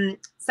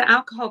 So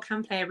alcohol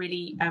can play a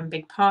really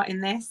big part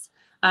in this.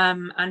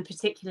 And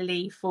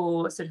particularly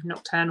for sort of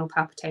nocturnal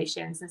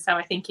palpitations. And so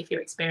I think if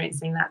you're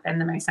experiencing that, then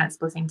the most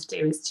sensible thing to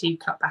do is to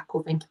cut back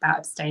or think about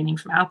abstaining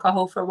from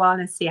alcohol for a while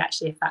and see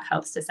actually if that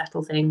helps to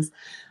settle things.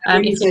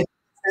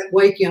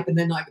 Waking up in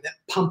the night with that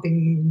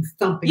thumping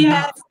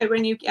heart. So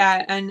when you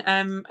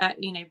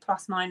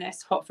plus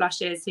minus hot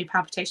flushes, so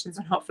palpitations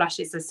and hot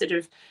flushes are sort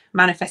of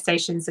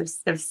manifestations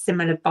of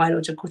similar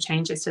biological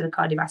changes to the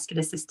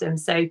cardiovascular system.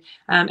 So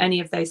any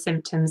of those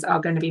symptoms are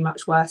going to be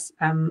much worse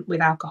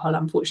with alcohol,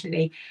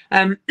 unfortunately.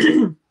 So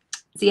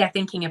yeah,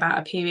 thinking about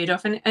a period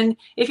off, and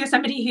if you're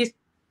somebody who's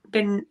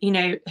been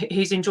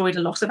who's enjoyed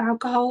a lot of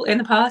alcohol in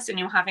the past and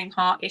you're having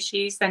heart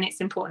issues, then it's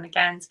important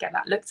again to get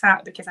that looked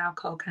at, because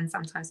alcohol can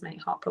sometimes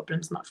make heart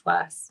problems much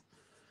worse.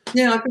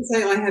 Yeah, I can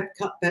say I have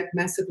cut back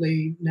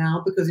massively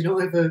now, because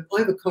over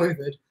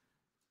COVID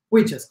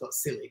we just got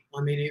silly.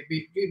 I mean, it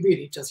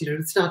really just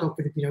to start off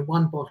with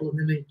one bottle, and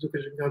then you look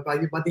at it and go, by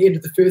the end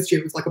of the first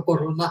year it was like a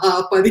bottle and a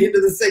half. By the end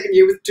of the second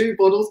year it was 2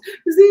 bottles. It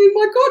was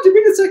my God, did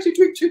we just actually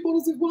drink 2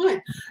 bottles of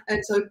wine?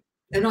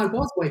 And I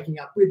was waking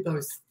up with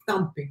those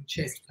thumping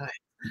chest pains,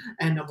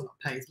 and not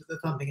pains, but the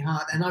thumping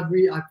heart. And I've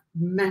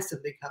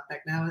massively cut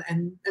back now,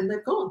 and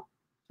they've gone.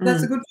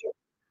 That's a good thing.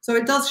 So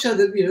it does show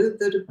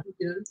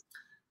that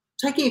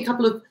taking a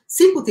couple of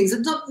simple things,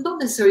 and not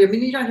necessarily. I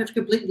mean, you don't have to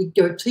completely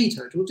go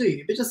teetotal, do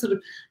you? But just sort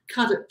of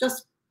cut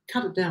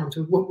it down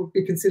to what would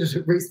be considered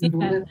a reasonable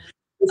level.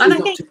 And I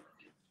think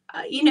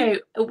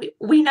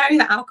we know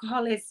that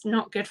alcohol is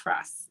not good for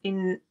us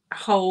in a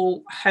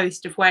whole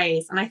host of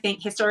ways. And I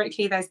think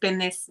historically there's been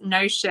this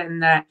notion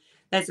that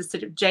there's a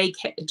sort of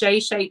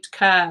J-shaped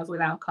curve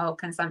with alcohol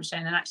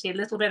consumption, and actually a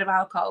little bit of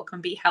alcohol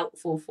can be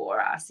helpful for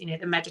us, the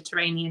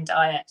Mediterranean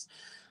diet.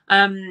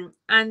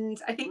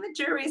 And I think the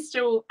jury is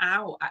still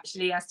out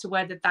actually as to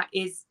whether that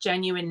is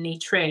genuinely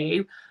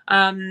true.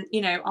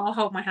 I'll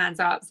hold my hands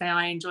up, say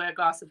I enjoy a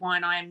glass of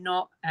wine. I am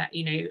not,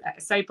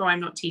 sober. I'm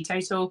not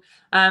teetotal.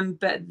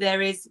 But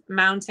there is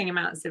mounting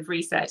amounts of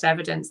research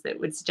evidence that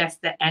would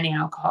suggest that any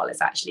alcohol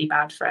is actually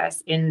bad for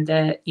us in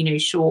the,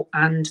 short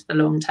and the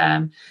long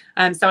term.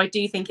 So I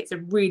do think it's a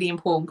really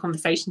important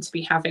conversation to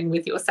be having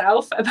with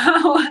yourself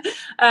about,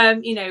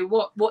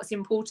 what's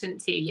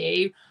important to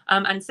you.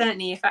 And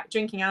certainly if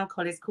drinking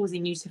alcohol is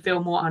causing you to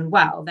feel more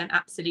unwell, then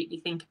absolutely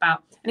think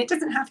about, and it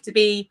doesn't have to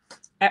be,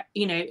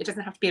 it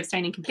doesn't have to be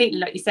abstaining completely,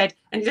 like you said,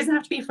 and it doesn't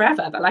have to be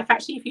forever, but like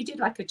actually if you did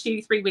like a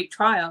 2-3 week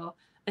trial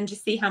and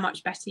just see how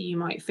much better you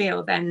might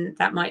feel, then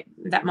that might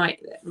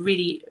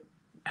really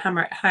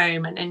hammer it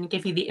home and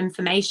give you the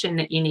information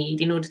that you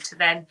need in order to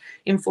then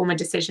inform a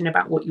decision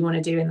about what you want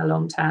to do in the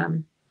long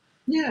term.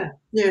 Yeah,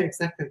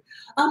 exactly.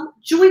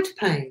 Joint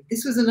pain.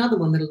 This was another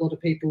one that a lot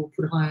of people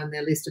put high on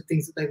their list of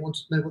things that they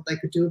wanted to know what they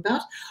could do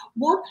about.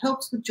 What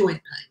helps with joint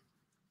pain?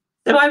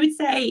 So I would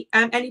say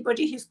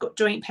anybody who's got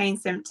joint pain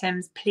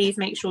symptoms, please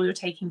make sure you're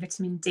taking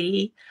vitamin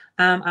D,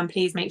 and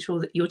please make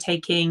sure that you're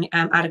taking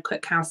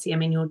adequate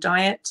calcium in your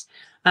diet.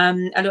 A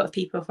lot of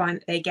people find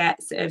that they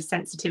get sort of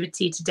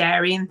sensitivity to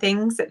dairy and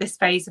things at this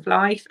phase of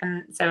life,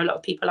 and so a lot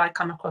of people I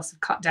come across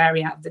have cut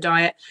dairy out of the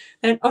diet.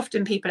 And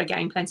often people are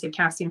getting plenty of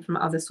calcium from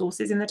other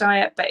sources in the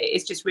diet, but it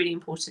is just really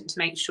important to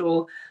make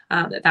sure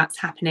that that's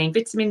happening.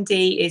 Vitamin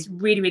D is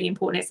really, really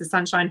important. It's a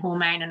sunshine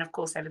hormone, and of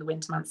course over the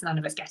winter months none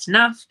of us get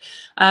enough.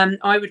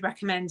 I would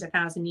recommend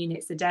 1,000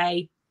 units a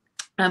day.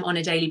 On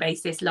a daily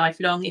basis,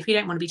 lifelong. If you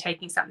don't want to be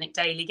taking something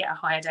daily, get a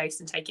higher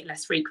dose and take it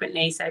less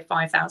frequently. So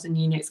 5,000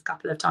 units a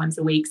couple of times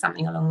a week,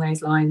 something along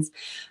those lines.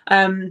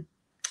 And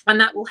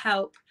that will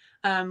help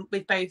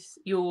with both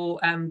your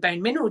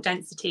bone mineral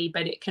density,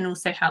 but it can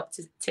also help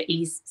to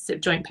ease sort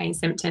of joint pain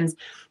symptoms.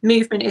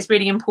 Movement is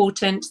really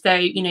important. So,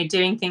 you know,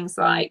 doing things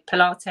like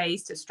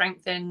Pilates to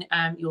strengthen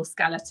your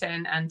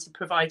skeleton and to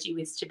provide you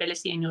with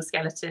stability in your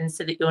skeleton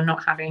so that you're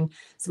not having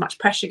so much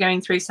pressure going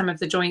through some of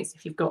the joints.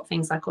 If you've got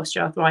things like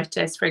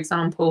osteoarthritis, for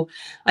example,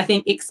 I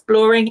think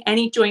exploring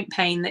any joint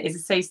pain that is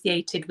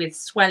associated with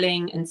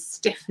swelling and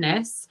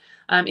stiffness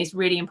is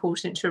really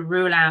important to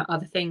rule out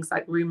other things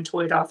like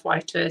rheumatoid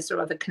arthritis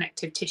or other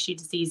connective tissue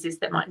diseases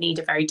that might need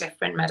a very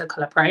different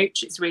medical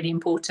approach. It's really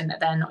important that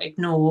they're not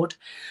ignored.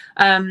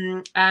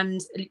 And,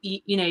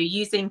 you know,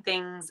 using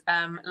things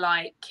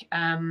like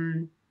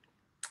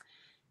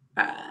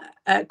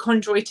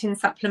chondroitin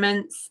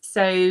supplements.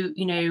 So,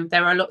 you know,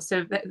 there are lots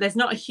of, there's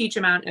not a huge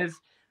amount of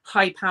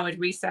high-powered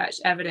research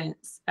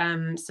evidence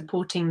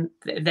supporting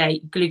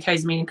the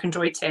glucosamine and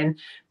chondroitin,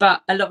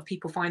 but a lot of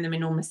people find them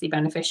enormously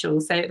beneficial.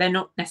 So they're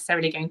not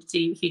necessarily going to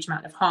do a huge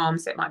amount of harm.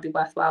 So it might be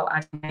worthwhile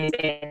adding those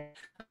in.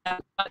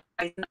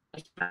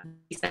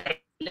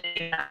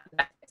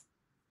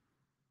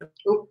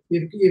 Oh,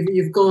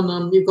 you've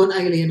gone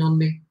alien on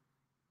me.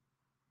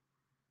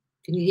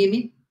 Can you hear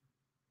me?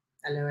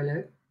 Hello,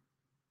 hello.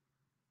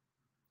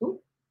 Oh,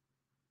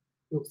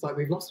 looks like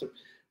we've lost it.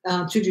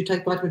 Should you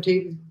take vitamin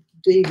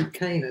D with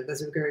K in it?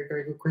 That's a very,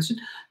 very good question.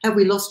 Have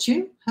we lost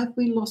you? Have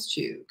we lost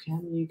you?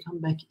 Can you come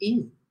back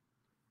in?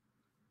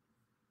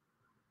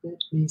 Let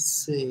me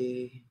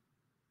see.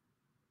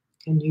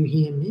 Can you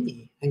hear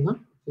me? Hang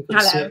on.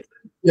 Hello.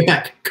 You're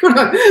back. Good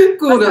on.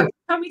 Good on.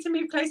 Tell me to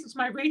move closer to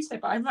my router,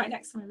 but I'm right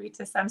next to my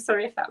router, so I'm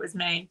sorry if that was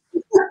me.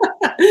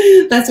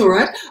 That's all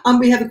right.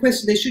 We have a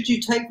question there. Should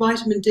you take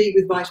vitamin D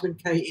with vitamin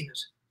K in it?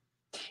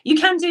 You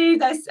can do,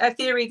 there's a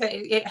theory that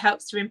it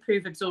helps to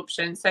improve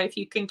absorption. So if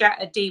you can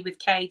get a D with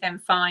K, then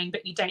fine,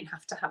 but you don't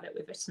have to have it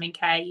with vitamin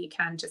K. You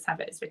can just have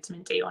it as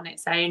vitamin D on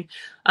its own.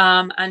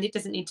 And it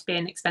doesn't need to be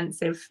an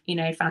expensive, you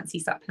know, fancy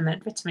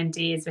supplement. Vitamin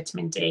D is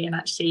vitamin D. And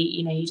actually,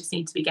 you know, you just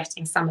need to be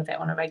getting some of it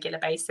on a regular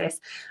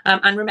basis.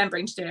 And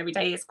remembering to do it every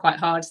day is quite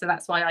hard. So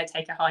that's why I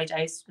take a high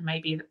dose,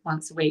 maybe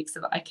once a week, so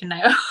that I can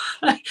know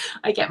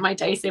I get my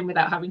dose in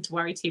without having to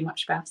worry too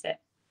much about it.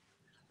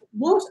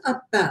 What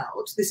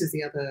about, this is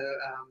the other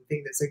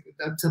thing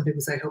that some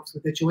people say helps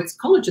with their joints,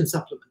 collagen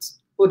supplements.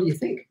 What do you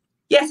think?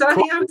 Yeah, so I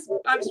think I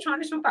was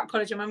trying to talk about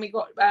collagen when we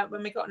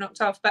got knocked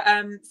off, but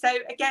so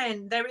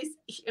again, there is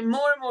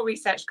more and more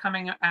research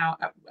coming out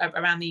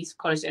around the use of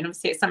collagen.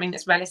 Obviously, it's something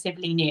that's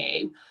relatively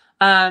new,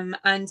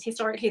 and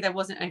historically there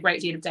wasn't a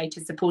great deal of data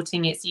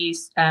supporting its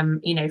use,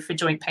 you know, for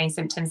joint pain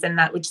symptoms, and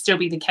that would still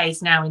be the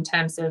case now in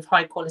terms of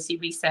high quality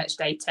research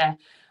data.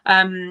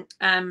 And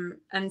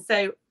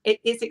so it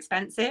is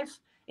expensive.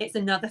 It's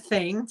another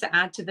thing to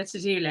add to the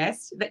to-do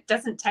list that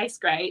doesn't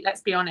taste great.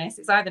 Let's be honest.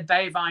 It's either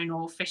bovine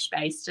or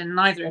fish-based, and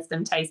neither of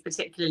them taste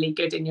particularly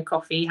good in your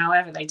coffee.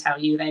 However, they tell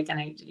you they're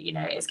going to, you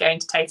know, it's going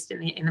to taste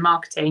in the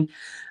marketing.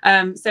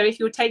 So if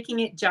you're taking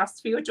it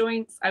just for your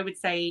joints, I would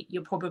say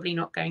you're probably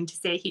not going to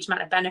see a huge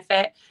amount of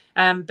benefit.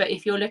 But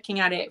if you're looking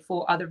at it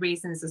for other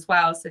reasons as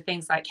well, so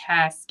things like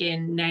hair,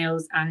 skin,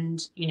 nails,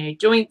 and, you know,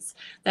 joints,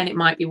 then it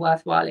might be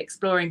worthwhile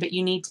exploring. But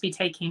you need to be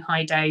taking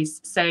high dose.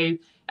 So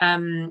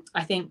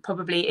I think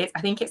probably I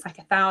think it's like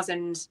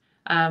 1,000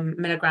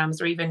 milligrams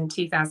or even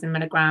 2,000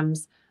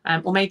 milligrams,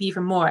 or maybe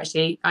even more.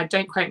 Actually,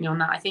 don't quote me on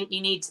that. I think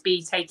you need to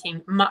be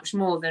taking much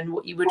more than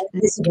what you would.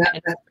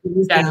 Something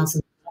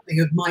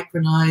of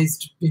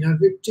micronized, you know,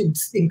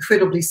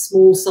 incredibly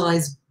small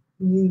size,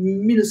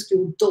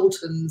 minuscule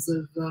daltons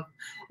of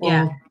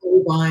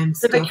bovine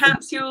stuff. So the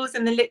capsules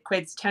and the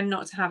liquids tend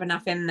not to have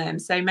enough in them.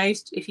 So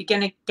if you're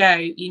going to go,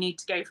 you need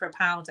to go for a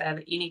powder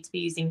that you need to be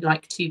using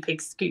like 2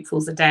 big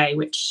scoopfuls a day,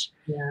 which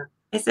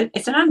it's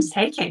an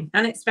undertaking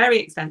and it's very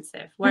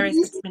expensive. Whereas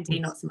vitamin D,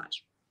 not so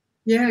much.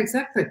 Yeah,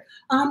 exactly.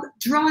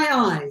 Dry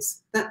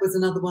eyes. That was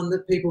another one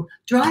that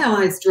dry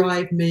eyes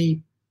drive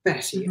me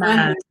batty. I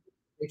have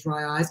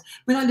dry eyes.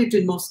 When I lived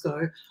in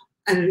Moscow,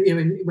 and you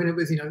know, when it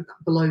was, you know,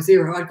 below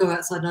zero, I'd go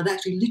outside and I'd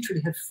actually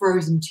literally have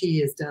frozen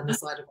tears down the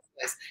side of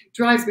my face. It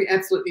drives me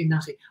absolutely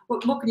nutty.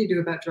 What can you do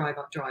about dry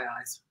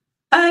eyes?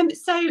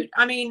 So,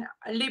 I mean,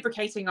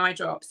 lubricating eye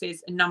drops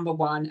is number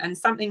one, and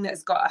something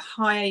that's got a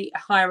high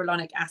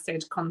hyaluronic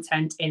acid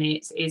content in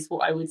it is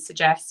what I would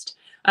suggest.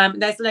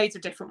 There's loads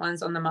of different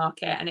ones on the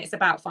market, and it's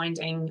about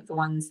finding the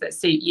ones that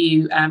suit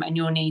you and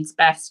your needs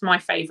best. My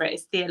favourite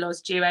is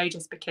Thealoz Duo,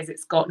 just because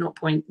it's got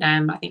 0.3%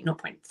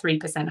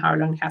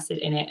 hyaluronic acid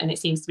in it, and it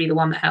seems to be the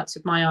one that helps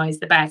with my eyes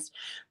the best.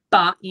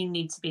 but you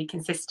need to be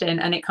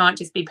consistent, and it can't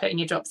just be putting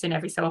your drops in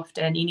every so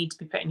often. You need to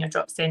be putting your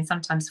drops in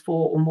sometimes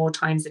 4 or more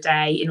times a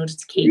day in order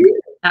to keep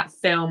that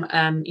film,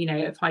 you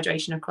know, of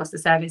hydration across the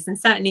cervix. And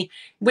certainly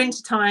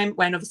wintertime,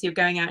 when obviously you're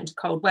going out into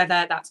cold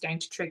weather, that's going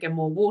to trigger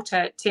more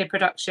water tear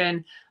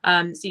production.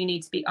 So you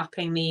need to be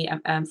upping the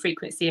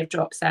frequency of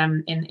drops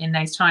in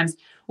those times.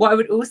 What I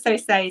would also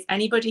say is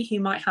anybody who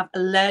might have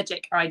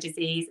allergic eye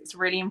disease, it's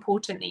really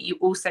important that you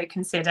also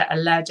consider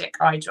allergic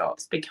eye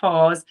drops,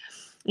 because,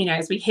 you know,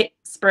 as we hit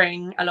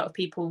spring, a lot of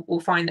people will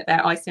find that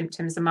their eye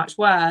symptoms are much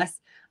worse.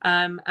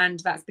 And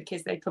that's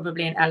because they're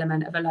probably an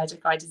element of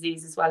allergic eye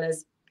disease, as well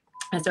as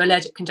so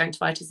allergic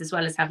conjunctivitis, as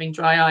well as having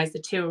dry eyes. The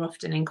two are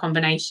often in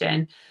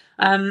combination.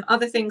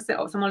 Other things that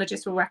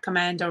ophthalmologists will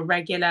recommend are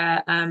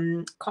regular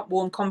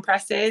warm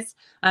compresses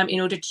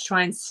in order to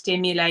try and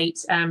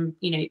stimulate,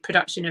 you know,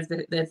 production of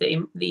the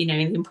you know,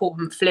 the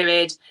important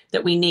fluid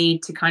that we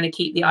need to kind of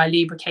keep the eye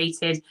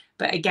lubricated.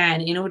 But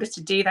again, in order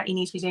to do that, you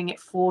need to be doing it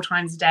 4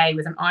 times a day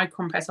with an eye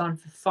compress on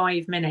for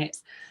 5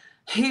 minutes.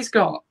 Who's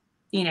got,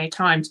 you know,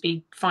 time to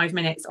be 5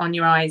 minutes on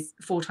your eyes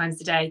 4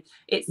 times a day?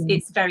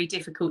 It's very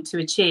difficult to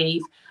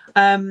achieve.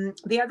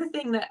 The other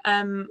thing that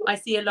I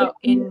see a lot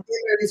in...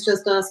 Is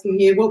just asking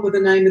here, what were the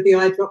name of the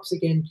eye drops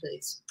again,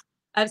 please?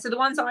 So the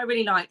ones that I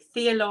really like,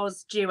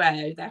 Theolos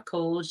Duo, they're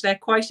called. They're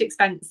quite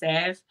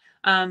expensive,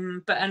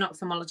 but an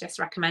ophthalmologist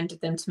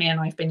recommended them to me, and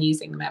I've been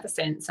using them ever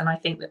since. And I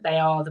think that they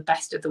are the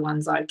best of the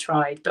ones I've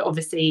tried. But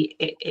obviously,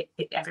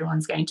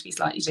 everyone's going to be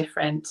slightly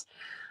different.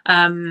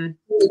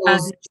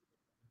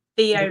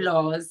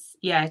 Theolos,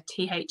 yeah,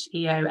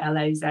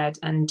 Theoloz,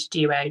 and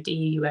Duo,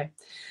 Duo.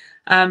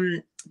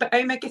 But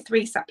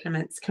omega-3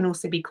 supplements can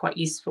also be quite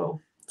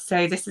useful.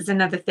 So this is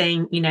another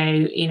thing, you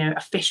know,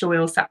 a fish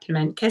oil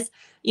supplement, because,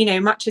 you know,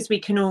 much as we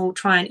can all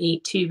try and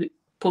eat 2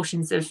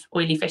 portions of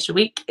oily fish a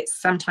week, it's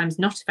sometimes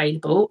not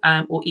available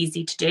or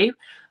easy to do.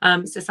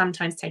 So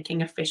sometimes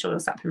taking a fish oil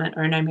supplement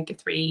or an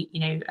omega-3, you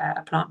know,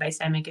 a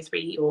plant-based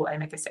omega-3 or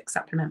omega-6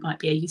 supplement might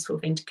be a useful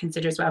thing to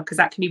consider as well, because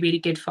that can be really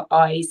good for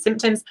eye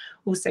symptoms,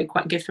 also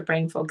quite good for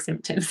brain fog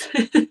symptoms.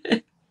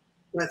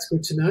 That's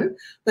good to know.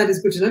 That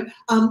is good to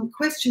know.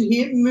 Question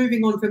here,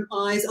 moving on from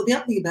eyes. Oh, the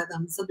other thing about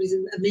them, somebody's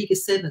in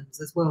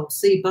omega-7s as well.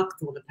 Sea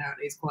buckthorn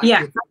apparently is quite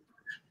good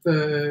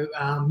for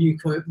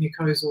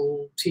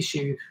mucosal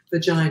tissue,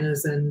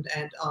 vaginas and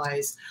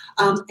eyes.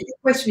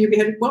 Question here, we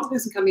had one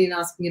person coming in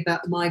asking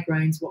about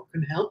migraines, what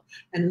can help,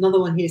 and another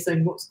one here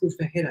saying what's good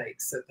for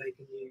headaches that they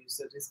can use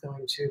that is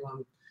going to,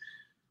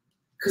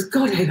 because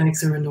God,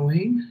 headaches are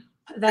annoying.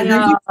 They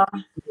are.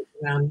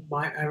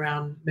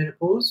 Around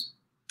menopause.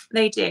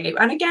 They do.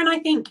 And again, I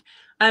think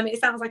it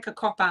sounds like a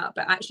cop-out,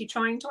 but actually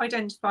trying to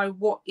identify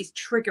what is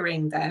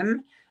triggering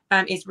them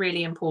is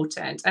really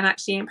important. And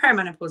actually in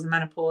perimenopause and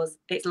menopause,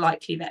 it's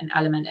likely that an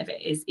element of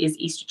it is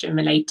estrogen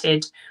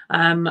related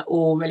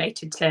or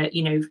related to,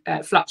 you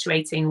know,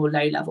 fluctuating or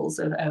low levels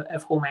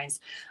of hormones.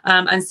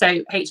 And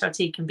so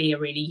HRT can be a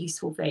really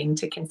useful thing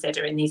to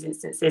consider in these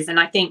instances. And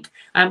I think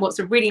what's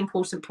a really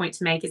important point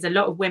to make is a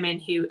lot of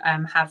women who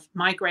have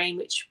migraine,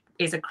 which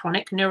is a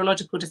chronic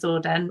neurological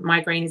disorder, and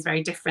migraine is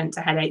very different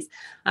to headaches.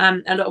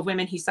 A lot of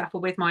women who suffer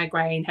with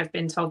migraine have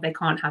been told they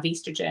can't have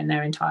estrogen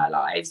their entire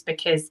lives,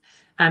 because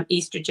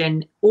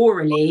estrogen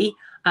orally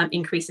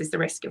increases the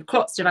risk of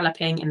clots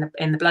developing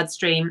in the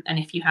bloodstream. And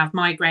if you have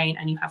migraine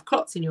and you have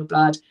clots in your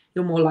blood,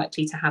 you're more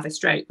likely to have a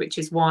stroke, which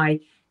is why,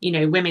 you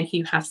know, women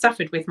who have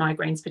suffered with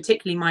migraines,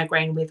 particularly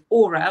migraine with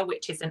aura,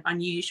 which is an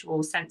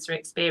unusual sensory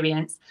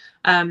experience,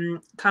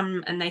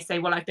 come and they say,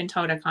 well, I've been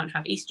told I can't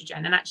have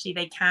estrogen. And actually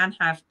they can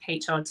have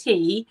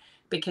HRT,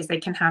 because they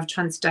can have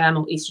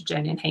transdermal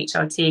estrogen in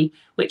HRT,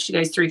 which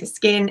goes through the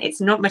skin.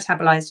 It's not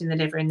metabolized in the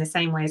liver in the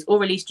same way as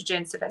oral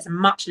estrogen, so there's a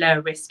much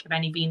lower risk of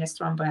any venous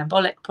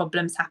thromboembolic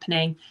problems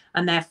happening,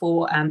 and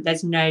therefore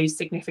there's no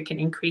significant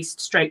increased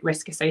stroke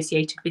risk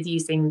associated with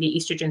using the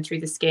estrogen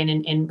through the skin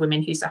in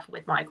women who suffer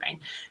with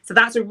migraine. So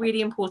that's a really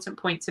important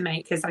point to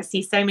make, because I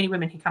see so many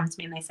women who come to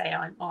me and they say,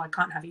 oh, I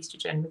can't have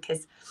estrogen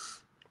because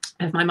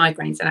of my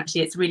migraines. And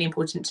actually it's really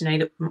important to know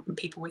that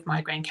people with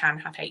migraine can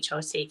have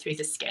HRT through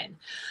the skin.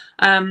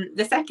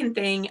 The second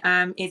thing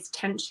is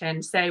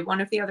tension. So one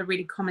of the other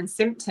really common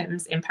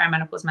symptoms in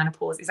perimenopause,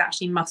 menopause is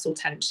actually muscle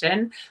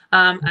tension.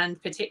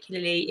 And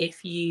particularly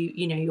if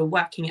you're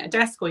working at a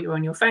desk or you're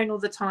on your phone all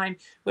the time,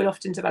 we'll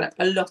often develop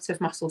a lot of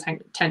muscle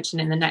tension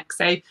in the neck.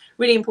 So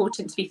really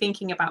important to be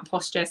thinking about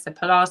posture, so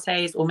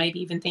Pilates, or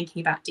maybe even thinking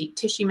about deep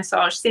tissue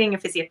massage, seeing a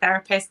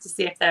physiotherapist to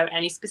see if there are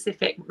any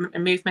specific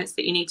movements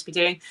that you need to be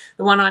doing.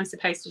 The one I'm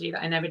supposed to do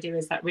that I never do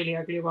is that really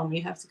ugly one where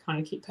you have to kind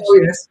of keep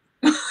pushing.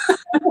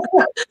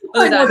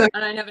 Oh, yes.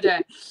 And I never do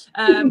it.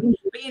 But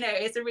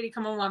it's a really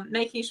common one.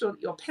 Making sure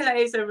that your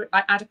pillows are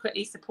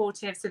adequately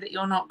supportive so that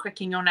you're not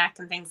cricking your neck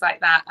and things like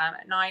that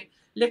at night.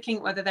 Looking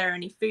at whether there are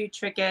any food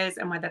triggers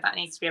and whether that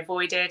needs to be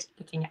avoided.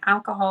 Looking at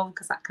alcohol,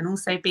 because that can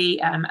also be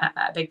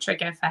a big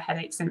trigger for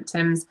headache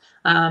symptoms.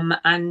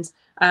 And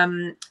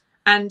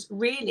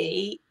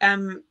really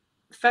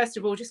first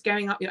of all, just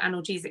going up your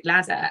analgesic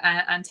ladder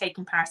and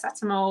taking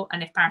paracetamol.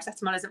 And if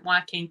paracetamol isn't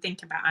working,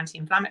 think about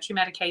anti-inflammatory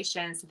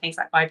medications and things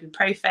like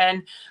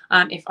ibuprofen.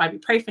 If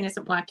ibuprofen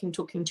isn't working,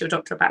 talking to your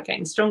doctor about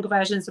getting stronger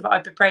versions of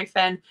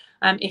ibuprofen.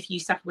 If you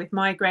suffer with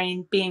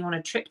migraine, being on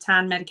a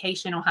triptan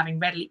medication or having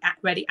ready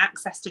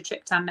access to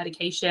triptan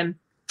medication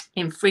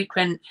in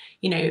frequent,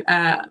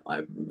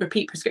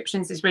 repeat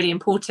prescriptions is really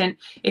important.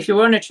 If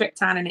you're on a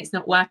triptan and it's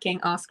not working,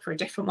 ask for a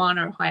different one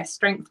or a higher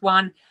strength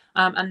one.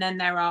 And then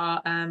there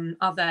are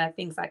other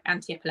things like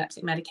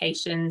anti-epileptic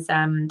medications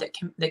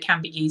that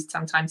can be used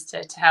sometimes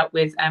to help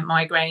with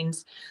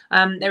migraines.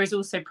 There is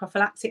also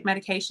prophylactic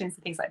medications,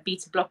 things like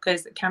beta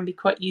blockers that can be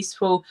quite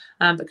useful,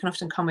 but can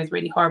often come with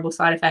really horrible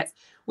side effects.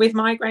 With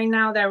migraine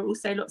now, there are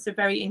also lots of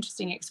very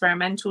interesting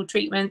experimental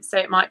treatments, so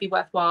it might be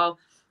worthwhile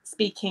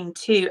speaking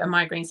to a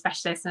migraine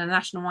specialist, and a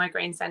National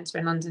Migraine Centre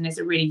in London is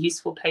a really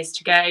useful place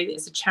to go.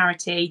 It's a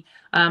charity,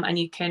 and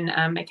you can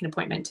make an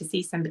appointment to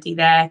see somebody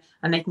there,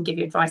 and they can give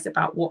you advice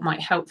about what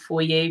might help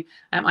for you.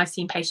 I've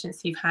seen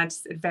patients who've had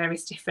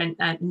various different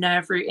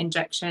nerve root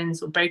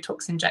injections or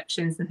Botox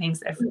injections and things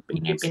that have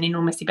been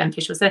enormously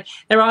beneficial. So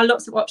there are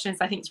lots of options.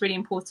 I think it's really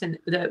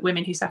important that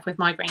women who suffer with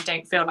migraine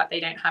don't feel like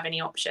they don't have any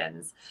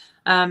options.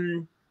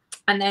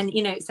 And then,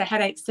 so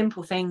headaches,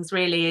 simple things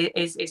really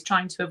is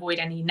trying to avoid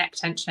any neck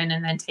tension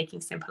and then taking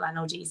simple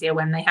analgesia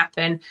when they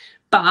happen.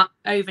 But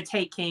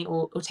overtaking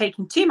or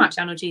taking too much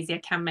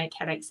analgesia can make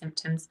headache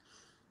symptoms,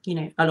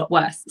 a lot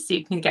worse. So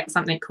you can get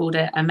something called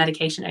a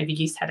medication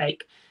overuse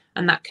headache,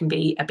 and that can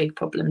be a big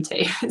problem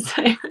too.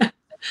 So. I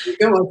did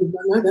not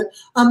know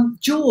that.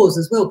 Jaws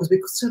as well, because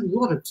we've got a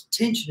lot of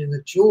tension in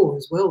the jaw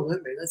as well,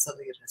 don't we? That's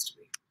something it has to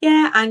be.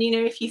 Yeah, and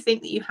if you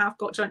think that you have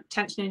got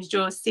tension in your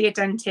jaw, see a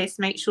dentist.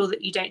 Make sure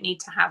that you don't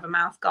need to have a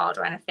mouth guard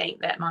or anything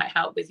that might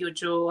help with your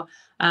jaw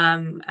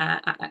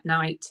at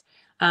night.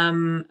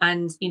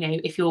 And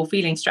if you're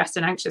feeling stressed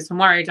and anxious and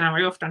worried, and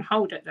we often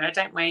hold it there,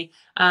 don't we?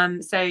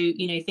 So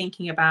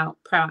thinking about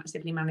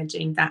proactively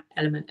managing that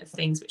element of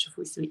things, which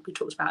obviously we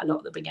talked about a lot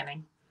at the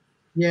beginning.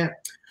 Yeah.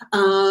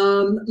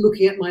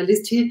 Looking at my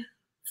list here,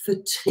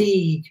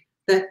 fatigue,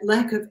 that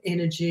lack of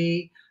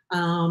energy.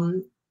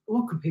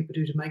 What can people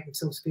do to make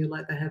themselves feel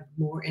like they have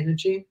more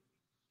energy?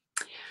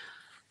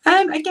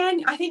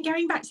 Again, I think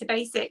going back to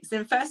basics,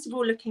 and first of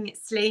all, looking at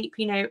sleep,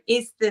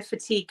 is the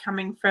fatigue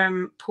coming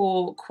from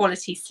poor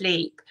quality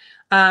sleep?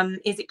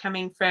 Is it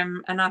coming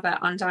from another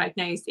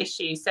undiagnosed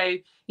issue? So,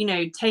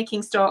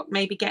 taking stock,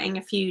 maybe getting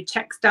a few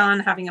checks done,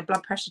 having a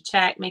blood pressure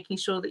check, making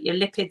sure that your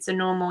lipids are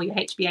normal, your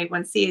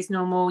HbA1c is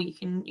normal. You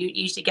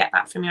usually get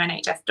that from your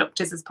NHS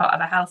doctors as part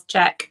of a health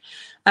check.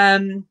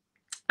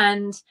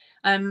 And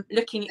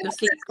looking at your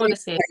sleep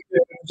quality.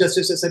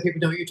 Just so people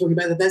know what you're talking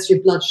about, that's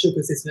your blood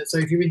sugars, isn't it? So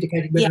if you're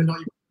indicating whether or not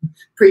you're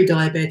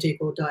pre-diabetic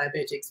or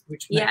diabetics,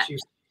 which makes you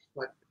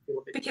like feel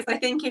a bit. Because I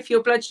think if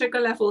your blood sugar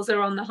levels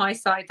are on the high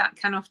side, that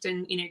can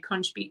often,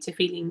 contribute to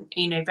feeling,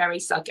 very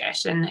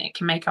sluggish, and it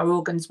can make our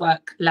organs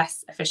work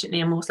less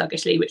efficiently and more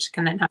sluggishly, which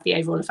can then have the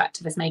overall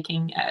effect of us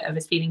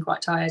feeling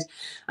quite tired.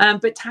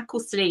 But tackle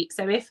sleep.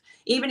 So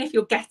even if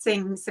you're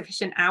getting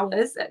sufficient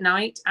hours at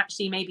night,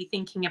 actually maybe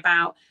thinking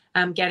about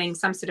getting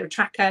some sort of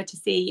tracker to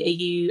see, are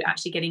you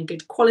actually getting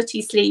good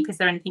quality sleep? Is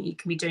there anything you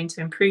can be doing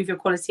to improve your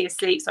quality of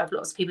sleep? So I've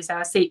lots of people say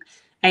I sleep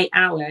 8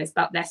 hours,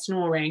 but they're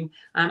snoring.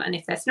 And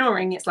if they're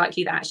snoring, it's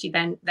likely that actually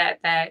then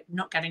they're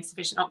not getting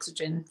sufficient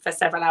oxygen for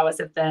several hours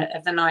of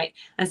the night.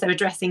 And so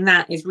addressing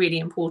that is really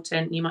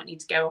important. You might need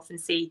to go off and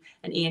see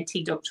an ENT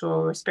doctor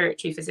or a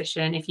respiratory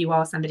physician if you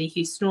are somebody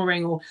who's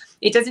snoring, or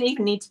it doesn't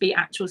even need to be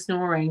actual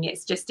snoring.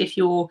 It's just if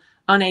you're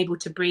unable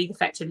to breathe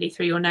effectively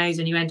through your nose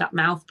and you end up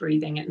mouth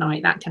breathing at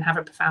night, that can have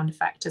a profound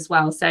effect as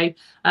well. So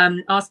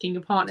asking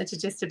your partner to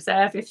just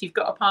observe if you've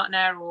got a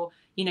partner, or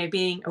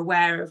being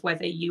aware of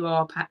whether you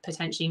are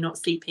potentially not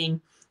sleeping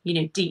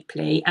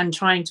deeply, and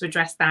trying to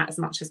address that as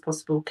much as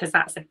possible, because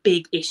that's a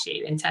big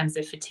issue in terms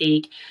of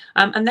fatigue.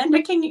 And then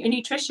looking at your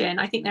nutrition,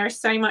 I think there is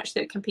so much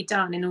that can be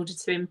done in order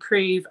to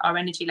improve our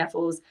energy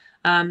levels.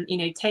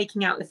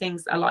 Taking out the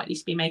things that are likely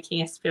to be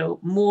making us feel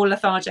more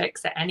lethargic,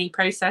 so any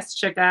processed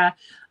sugar,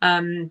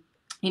 and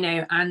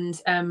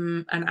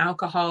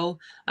alcohol,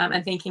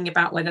 and thinking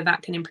about whether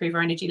that can improve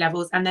our energy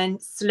levels, and then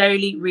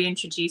slowly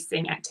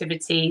reintroducing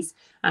activities,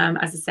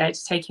 as I said,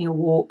 taking a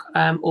walk,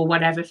 or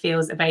whatever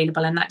feels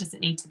available. And that doesn't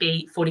need to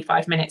be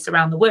 45 minutes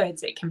around the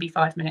woods. It can be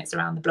 5 minutes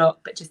around the block,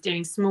 but just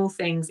doing small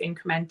things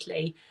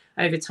incrementally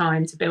over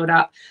time to build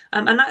up.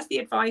 And that's the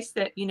advice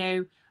that,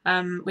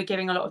 we're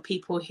giving a lot of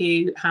people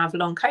who have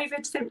long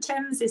COVID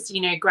symptoms, is,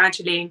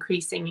 gradually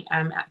increasing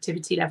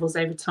activity levels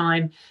over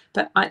time.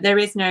 But there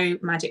is no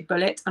magic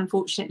bullet,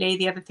 unfortunately.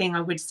 The other thing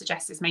I would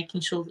suggest is making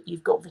sure that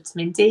you've got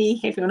vitamin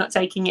D. If you're not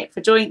taking it for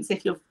joints,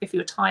 if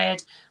you're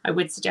tired, I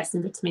would suggest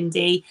some vitamin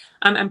D,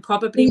 and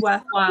probably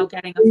worthwhile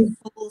getting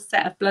a full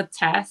set of blood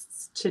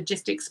tests to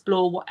just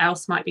explore what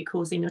else might be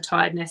causing your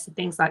tiredness. So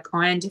things like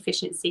iron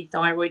deficiency,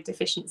 thyroid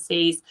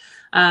deficiencies.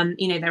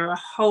 There are a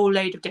whole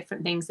load of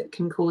different things that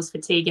can cause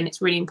fatigue, and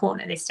it's really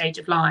important at this stage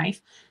of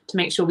life to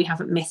make sure we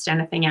haven't missed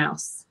anything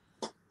else.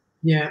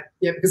 Yeah,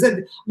 yeah, because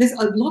there's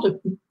a lot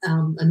of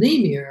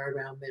anemia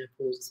around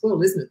menopause as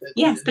well, isn't it?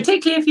 Yes,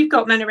 particularly if you've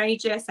got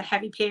menorrhagia, so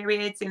heavy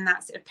periods in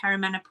that sort of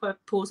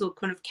perimenopausal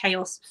kind of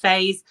chaos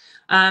phase.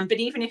 But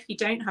even if you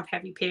don't have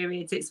heavy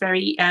periods, it's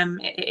very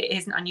it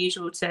isn't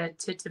unusual to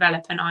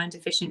develop an iron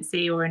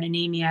deficiency or an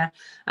anemia.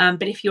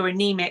 But if you're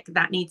anemic,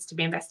 that needs to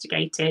be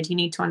investigated. You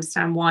need to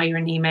understand why you're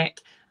anemic.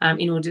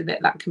 In order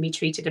that that can be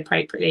treated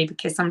appropriately,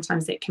 because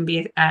sometimes it can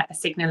be a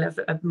signal of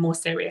a more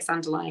serious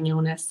underlying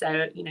illness.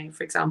 So, you know,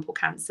 for example,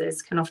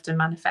 cancers can often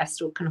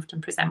manifest or can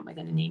often present with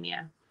an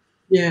anemia.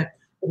 Yeah,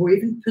 or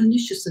even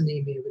pernicious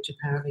anemia, which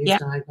apparently is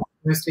diagnosed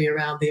mostly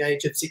around the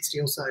age of 60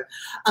 or so.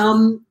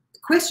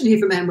 Question here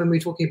from Anne when we're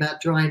talking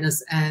about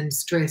dryness and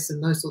stress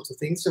and those sorts of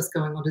things just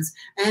going on is,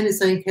 Anne is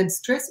saying, can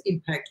stress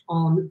impact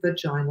on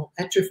vaginal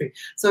atrophy?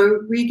 So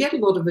we get a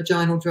lot of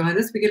vaginal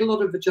dryness, we get a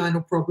lot of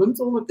vaginal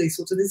problems, all of these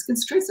sorts of things. Can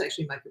stress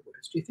actually make it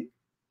worse, do you think?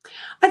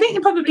 I think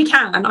it probably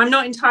can. I'm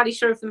not entirely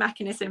sure of the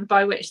mechanism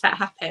by which that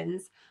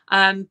happens.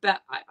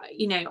 But,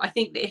 you know, I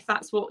think that if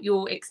that's what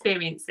you're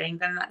experiencing,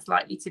 then that's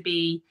likely to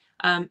be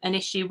an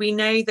issue. We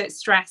know that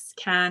stress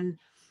can,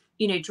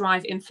 you know,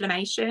 drive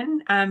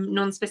inflammation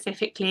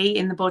non-specifically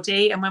in the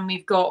body. And when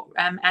we've got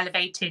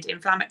elevated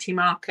inflammatory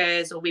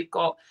markers, or we've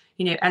got,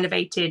 you know,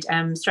 elevated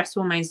stress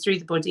hormones through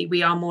the body,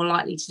 we are more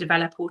likely to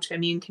develop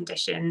autoimmune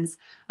conditions.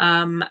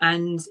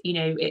 And, you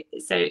know,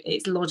 so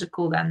it's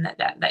logical then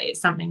that it's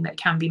something that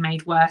can be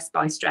made worse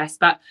by stress.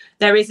 But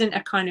there isn't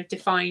a kind of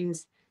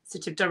defined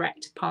sort of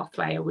direct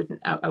pathway,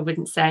 I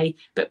wouldn't say,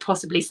 but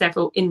possibly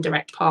several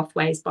indirect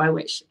pathways by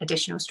which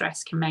additional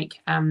stress can make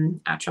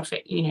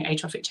atrophic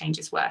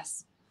changes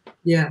worse.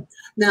 Yeah.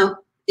 Now,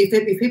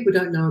 if people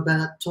don't know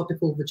about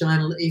topical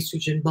vaginal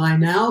estrogen by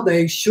now,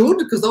 they should,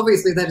 because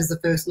obviously that is the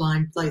first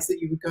line place that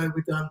you would go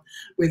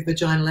with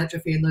vaginal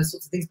atrophy and those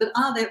sorts of things. But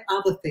are there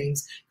other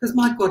things? Because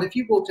my God, if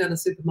you walk down a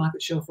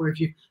supermarket shelf, or if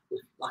you,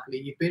 luckily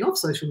you've been off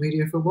social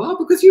media for a while,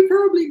 because you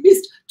probably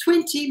missed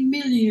 20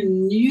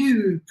 million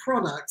new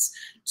products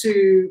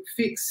to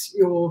fix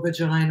your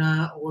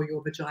vagina or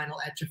your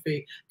vaginal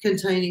atrophy,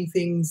 containing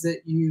things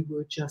that you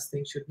would just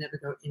think should never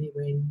go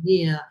anywhere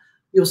near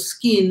your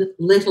skin,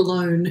 let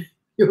alone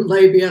your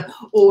labia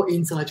or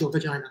inside your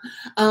vagina.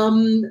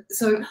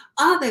 So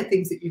are there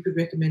things that you could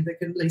recommend that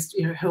can at least,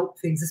 you know, help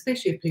things,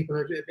 especially if people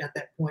are at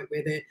that point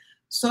where they're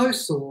so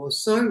sore,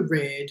 so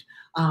red,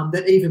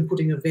 that even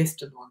putting a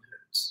Veston on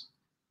hurts?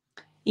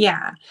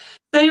 Yeah.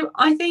 So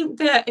I think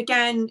that,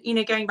 again, you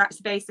know, going back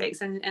to basics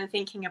and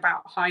thinking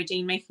about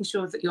hygiene, making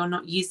sure that you're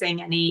not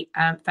using any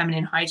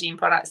feminine hygiene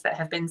products that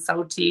have been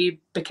sold to you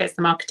because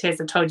the marketers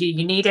have told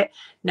you need it.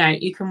 No,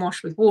 you can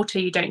wash with water.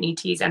 You don't need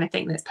to use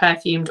anything that's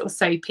perfumed or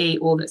soapy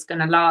or that's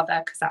going to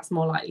lather, because that's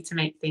more likely to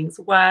make things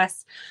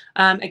worse.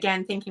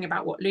 Again, thinking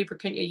about what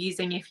lubricant you're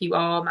using if you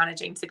are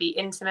managing to be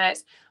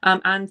intimate,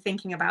 and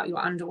thinking about your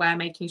underwear,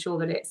 making sure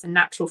that it's a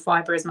natural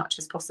fibre as much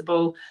as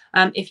possible.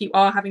 If you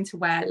are having to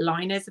wear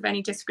liners of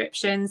any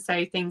description,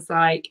 so things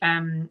like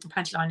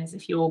panty liners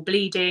if you're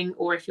bleeding,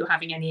 or if you're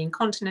having any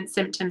incontinence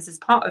symptoms as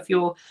part of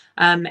your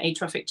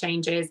atrophic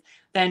changes,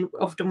 then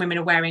often women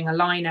are wearing a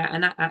liner,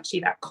 and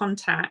that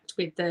contact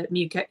with the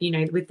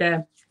with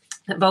the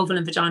vulval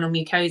and vaginal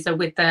mucosa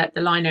with the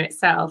liner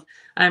itself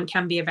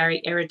can be a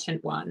very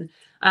irritant one.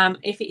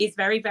 If it is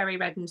very, very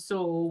red and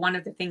sore, one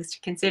of the things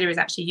to consider is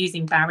actually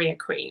using barrier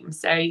cream.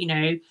 So, you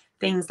know,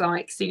 things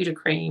like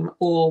Sudocrem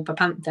or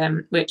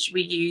Bepanthen, which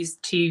we use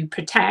to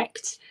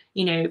protect,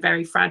 you know,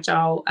 very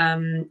fragile,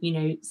 you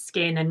know,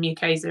 skin and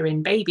mucosa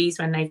in babies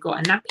when they've got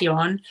a nappy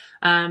on.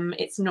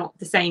 It's not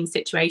the same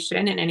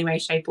situation in any way,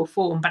 shape or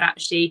form, but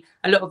actually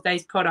a lot of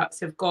those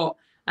products have got,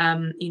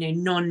 you know,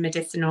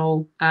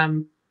 non-medicinal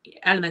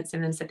elements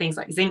in them, so things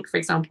like zinc, for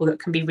example, that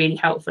can be really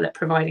helpful at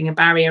providing a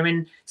barrier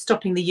and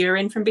stopping the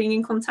urine from being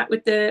in contact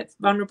with the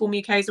vulnerable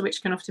mucosa,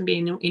 which can often be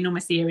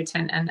enormously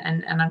irritant and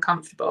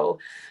uncomfortable.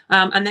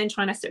 And then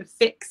trying to sort of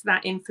fix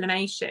that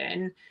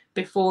inflammation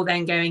before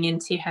then going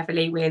into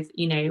heavily with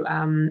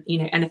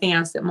anything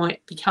else that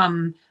might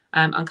become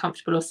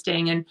uncomfortable or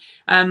sting.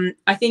 And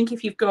I think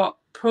if you've got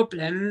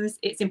problems,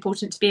 it's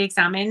important to be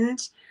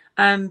examined,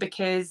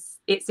 because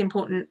it's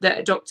important that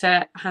a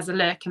doctor has a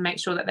look and make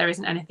sure that there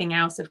isn't anything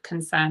else of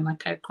concern,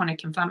 like a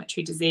chronic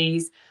inflammatory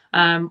disease,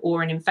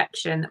 or an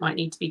infection that might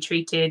need to be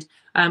treated,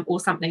 or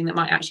something that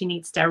might actually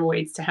need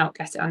steroids to help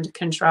get it under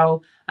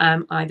control,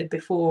 either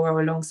before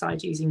or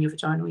alongside using your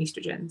vaginal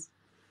estrogens.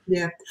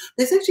 Yeah,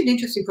 there's actually an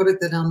interesting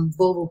product that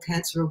Vulval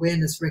Cancer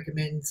Awareness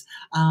recommends,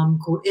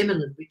 called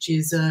Emelin, which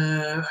is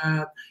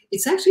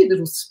it's actually a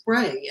little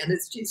spray, and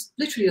it's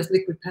literally just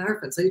liquid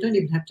paraffin, so you don't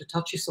even have to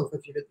touch yourself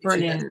if you've.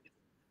 Brilliant.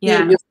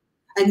 Yeah.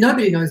 And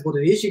nobody knows what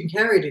it is. You can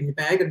carry it in your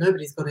bag, and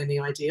nobody's got any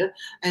idea.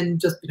 And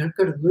just, you know,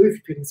 go to the loo if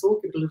you're feeling sore,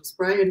 give it a little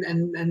spray,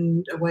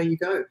 and away you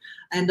go.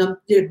 And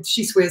yeah,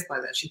 she swears by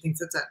that. She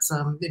thinks that's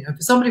you know,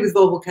 for somebody with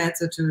vulval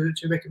cancer to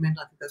recommend,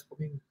 I think that's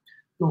probably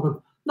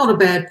not a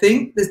bad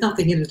thing. There's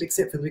nothing in it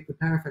except for the liquid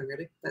paraffin,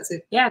 really. That's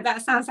it. Yeah,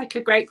 that sounds like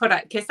a great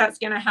product, because that's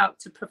going to help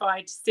to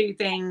provide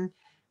soothing,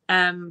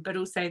 but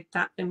also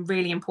that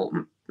really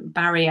important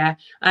barrier.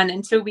 And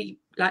until we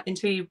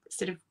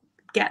sort of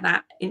get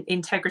that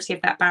integrity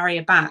of that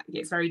barrier back,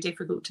 it's very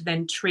difficult to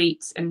then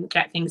treat and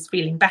get things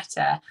feeling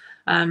better.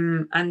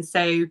 And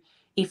so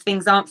if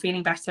things aren't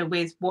feeling better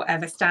with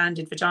whatever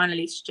standard vaginal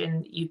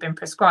estrogen you've been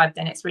prescribed,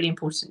 then it's really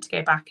important to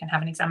go back and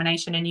have an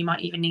examination, and you might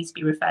even need to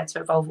be referred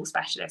to a vulval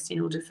specialist in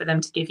order for them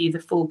to give you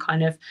the full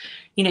kind of,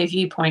 you know,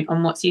 viewpoint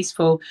on what's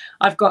useful.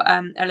 I've got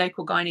a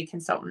local gynae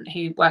consultant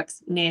who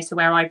works near to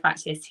where I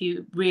practice,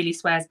 who really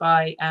swears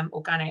by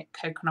organic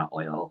coconut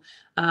oil.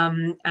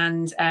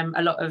 And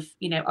a lot of,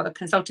 you know, other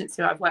consultants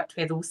who I've worked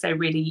with also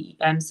really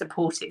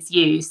support its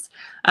use.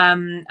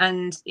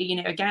 And, you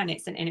know, again,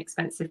 it's an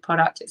inexpensive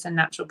product. It's a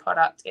natural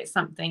product. It's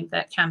something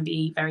that can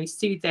be very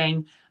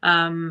soothing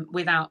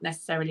without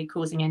necessarily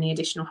causing any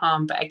additional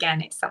harm. But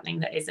again, it's something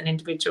that is an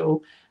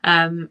individual,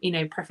 you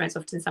know, preference.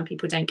 Often some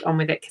people don't get on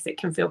with it because it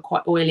can feel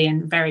quite oily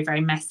and very,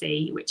 very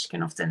messy, which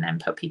can often then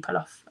put people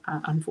off,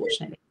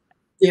 unfortunately.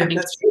 Yeah,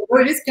 that's true.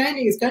 Well, it's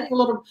gaining a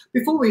lot of.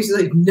 Before we used to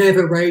say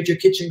never raid your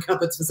kitchen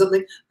cupboards for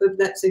something, but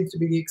that seems to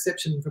be the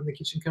exception from the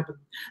kitchen cupboard.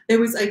 There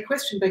was a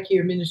question back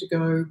here a minute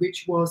ago,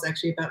 which was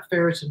actually about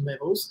ferritin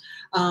levels.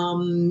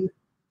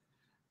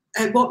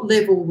 At what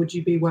level would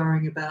you be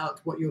worrying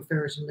about what your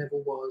ferritin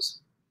level was?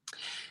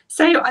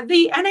 So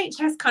the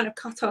NHS kind of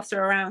cutoffs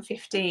are around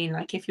 15.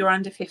 Like if you're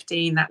under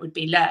 15, that would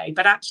be low.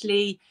 But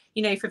actually,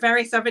 you know, for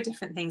various other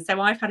different things. So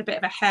I've had a bit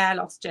of a hair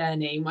loss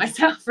journey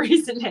myself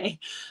recently.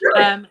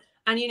 Really?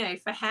 And, you know,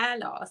 for hair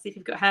loss, if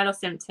you've got hair loss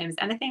symptoms,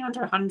 anything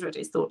under 100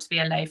 is thought to be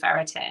a low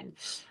ferritin.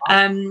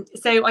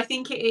 So I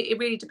think it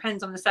really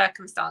depends on the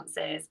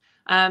circumstances.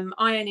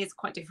 Iron is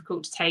quite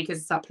difficult to take as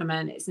a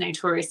supplement. It's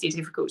notoriously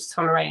difficult to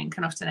tolerate and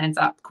can often end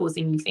up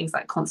causing things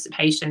like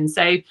constipation.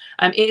 So it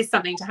is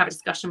something to have a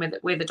discussion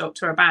with a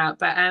doctor about.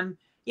 But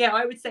yeah,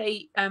 I would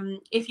say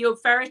if your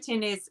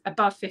ferritin is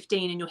above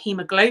 15 and your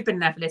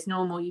hemoglobin level is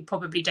normal, you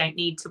probably don't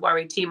need to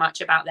worry too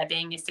much about there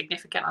being a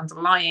significant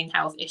underlying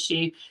health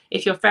issue.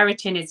 If your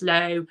ferritin is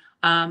low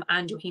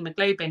and your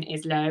hemoglobin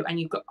is low, and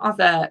you've got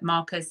other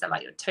markers, so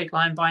like your total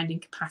iron binding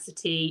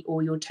capacity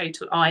or your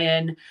total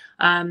iron,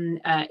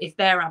 if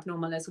they're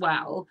abnormal as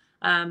well,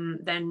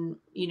 then,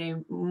 you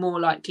know, more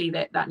likely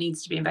that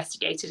needs to be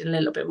investigated in a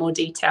little bit more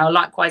detail.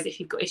 Likewise, if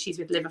you've got issues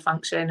with liver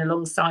function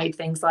alongside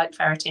things like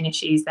ferritin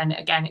issues, then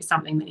again, it's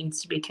something that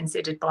needs to be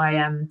considered by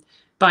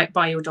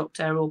your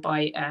doctor or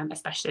by a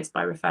specialist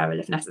by referral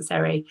if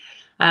necessary.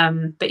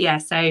 But yeah,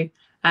 so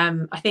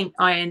I think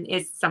iron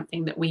is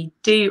something that we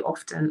do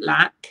often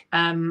lack.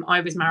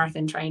 I was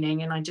marathon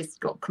training and I just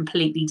got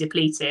completely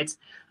depleted.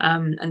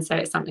 And so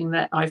it's something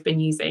that I've been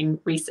using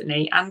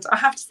recently. And I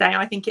have to say,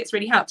 I think it's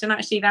really helped. And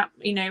actually that,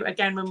 you know,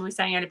 again, when we were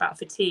saying earlier about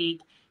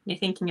fatigue, you know,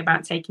 thinking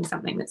about taking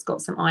something that's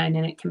got some iron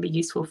in it can be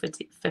useful for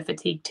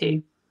fatigue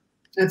too.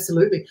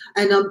 Absolutely.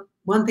 And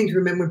one thing to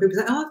remember when people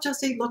say, oh,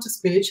 just eat lots of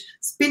spinach.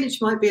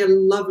 Spinach might be a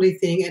lovely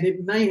thing and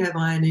it may have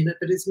iron in it,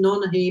 but it's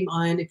non-heme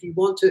iron. If you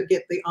want to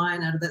get the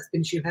iron out of that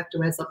spinach, you have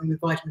to add something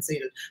with vitamin C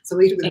in it. So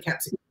eat it with a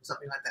capsicum or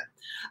something like that.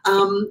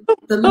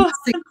 The last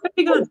thing.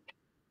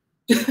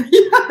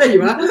 Yeah, there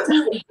you are.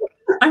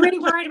 I'm really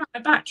worried about my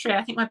battery.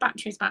 I think my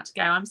battery's about to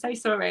go. I'm so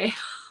sorry.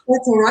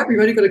 That's all right. We've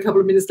only got a couple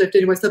of minutes left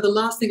anyway. So the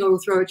last thing I will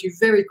throw at you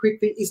very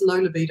quickly is low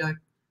libido.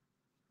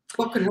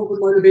 What can help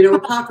with low libido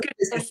apart from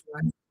this?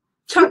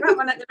 Chuck that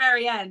one at the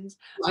very end.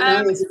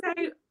 So,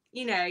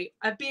 you know,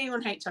 being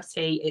on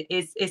HRT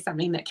is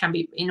something that can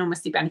be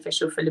enormously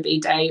beneficial for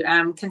libido.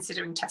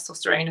 Considering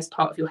testosterone as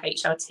part of your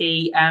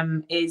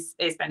HRT is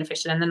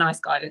beneficial, and the NICE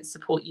guidance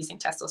support using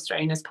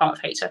testosterone as part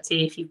of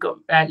HRT if you've got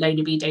low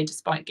libido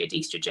despite good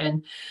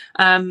estrogen.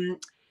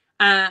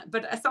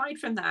 But aside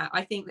from that,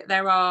 I think that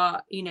there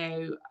are, you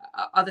know,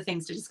 other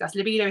things to discuss.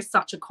 Libido is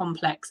such a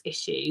complex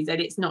issue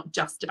that it's not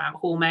just about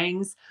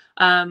hormones.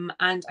 And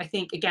I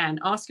think, again,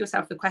 ask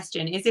yourself the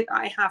question, is it that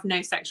I have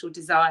no sexual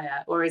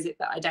desire, or is it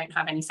that I don't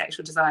have any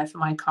sexual desire for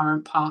my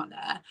current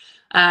partner?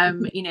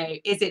 You know,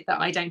 is it that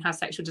I don't have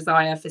sexual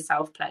desire for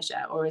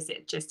self-pleasure, or is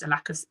it just a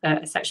lack of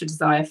sexual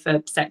desire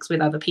for sex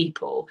with other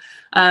people?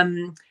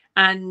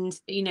 And,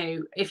 you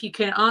know, if you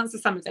can answer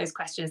some of those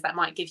questions, that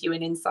might give you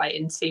an insight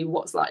into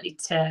what's likely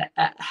to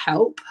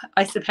help,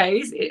 I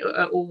suppose,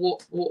 or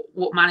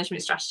what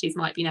management strategies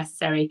might be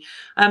necessary.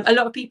 A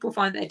lot of people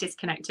find that they're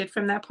disconnected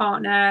from their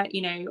partner,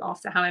 you know,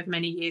 after however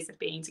many years of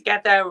being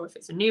together, or if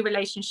it's a new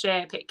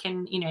relationship, it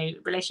can, you know,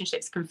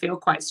 relationships can feel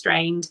quite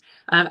strained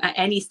at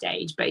any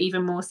stage, but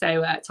even more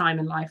so at a time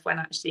in life when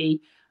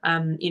actually,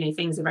 you know,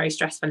 things are very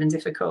stressful and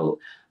difficult.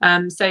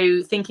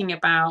 So thinking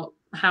about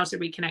how to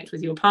reconnect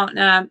with your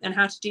partner and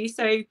how to do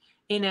so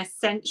in a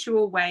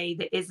sensual way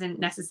that isn't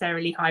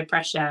necessarily high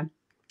pressure.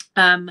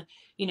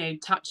 You know,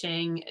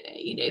 touching,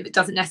 you know, that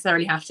doesn't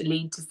necessarily have to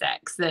lead to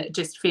sex, that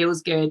just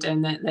feels good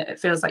and that it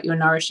feels like you're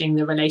nourishing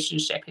the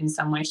relationship in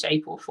some way,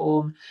 shape or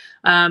form.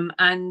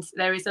 And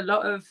there is a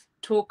lot of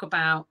talk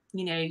about,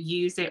 you know,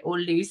 use it or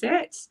lose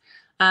it.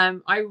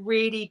 I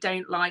really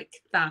don't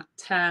like that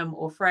term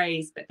or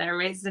phrase, but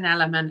there is an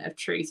element of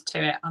truth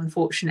to it,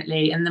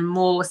 unfortunately. And the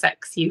more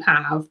sex you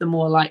have, the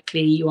more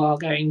likely you are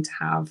going to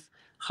have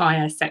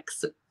higher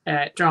sex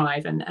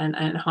drive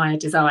and higher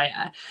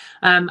desire.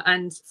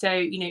 And so,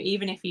 you know,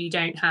 even if you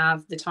don't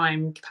have the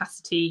time,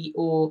 capacity,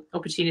 or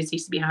opportunity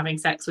to be having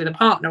sex with a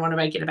partner on a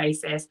regular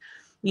basis,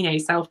 you know,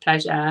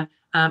 self-pleasure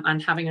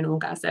and having an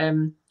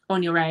orgasm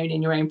on your own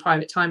in your own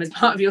private time as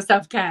part of your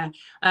self-care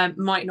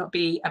might not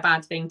be a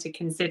bad thing to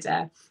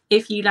consider.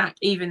 If you lack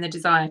even the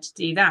desire to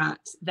do that,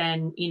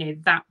 then, you know,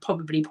 that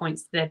probably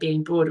points to there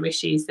being broader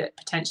issues that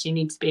potentially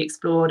need to be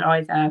explored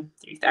either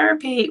through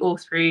therapy or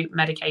through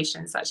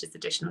medication such as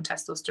additional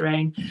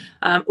testosterone.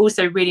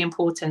 Also really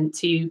important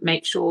to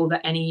make sure that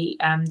any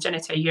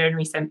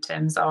genitourinary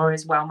symptoms are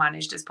as well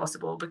managed as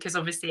possible, because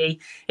obviously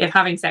if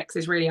having sex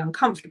is really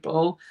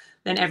uncomfortable,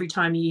 then every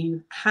time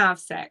you have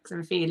sex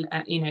and feel,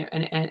 you know,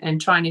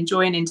 and try and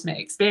enjoy an intimate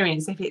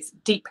experience, if it's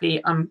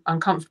deeply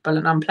uncomfortable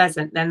and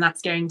unpleasant, then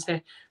that's going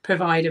to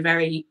provide a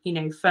very, you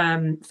know,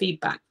 firm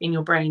feedback in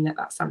your brain that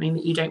that's something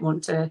that you don't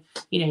want to,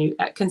 you know,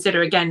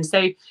 consider again.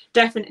 So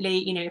definitely,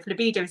 you know, if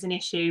libido is an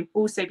issue,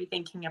 also be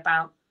thinking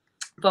about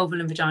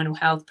vulval and vaginal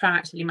health,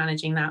 proactively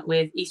managing that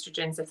with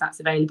estrogens if that's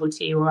available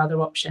to you, or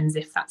other options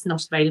if that's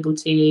not available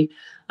to you,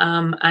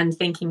 and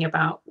thinking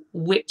about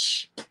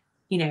which,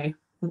 you know,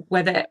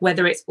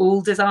 whether it's all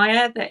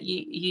desire that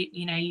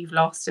you know you've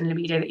lost and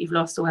libido that you've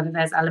lost, or whether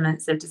there's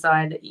elements of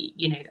desire that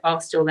you know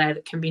are still there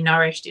that can be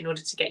nourished in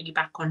order to get you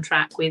back on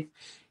track with,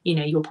 you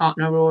know, your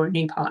partner or a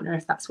new partner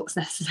if that's what's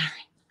necessary.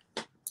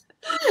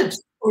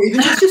 Or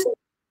even just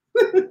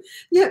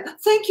yeah,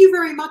 thank you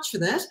very much for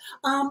that.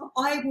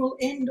 I will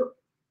end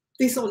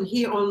this on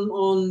here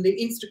on the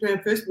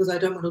Instagram first, because I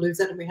don't want to lose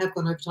that, and we have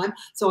gone over time.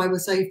 So I will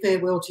say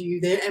farewell to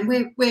you there. And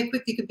where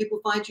quickly can people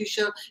find you,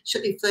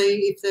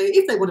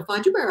 if they want to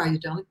find you? Where are you,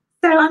 darling?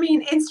 So, I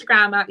mean,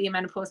 Instagram at the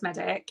Menopause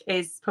Medic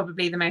is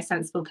probably the most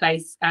sensible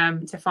place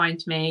to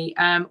find me,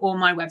 or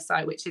my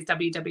website, which is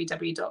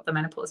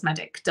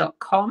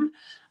www.themenopausemedic.com.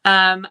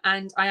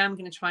 And I am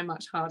going to try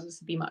much harder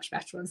to be much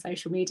better on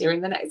social media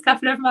in the next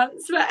couple of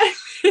months, but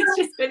it's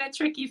just been a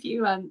tricky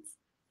few months.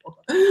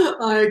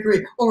 I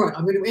agree. All right,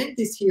 I'm going to end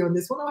this here on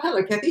this one. Oh,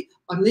 hello, Kathy.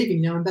 I'm leaving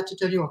now. I'm about to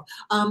turn you off.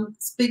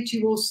 Speak to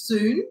you all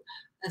soon.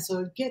 And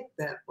so get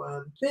that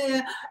one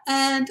there.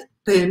 And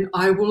then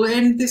I will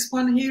end this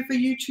one here for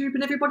YouTube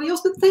and everybody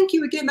else. But thank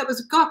you again. That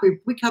was, God,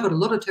 we covered a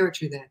lot of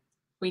territory there.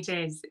 We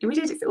did.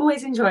 It's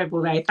always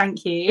enjoyable, though.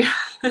 Thank you.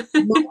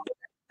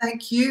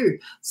 Thank you.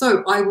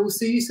 So I will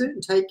see you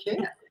soon. Take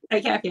care.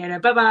 Take care, Fiona.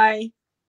 Bye-bye.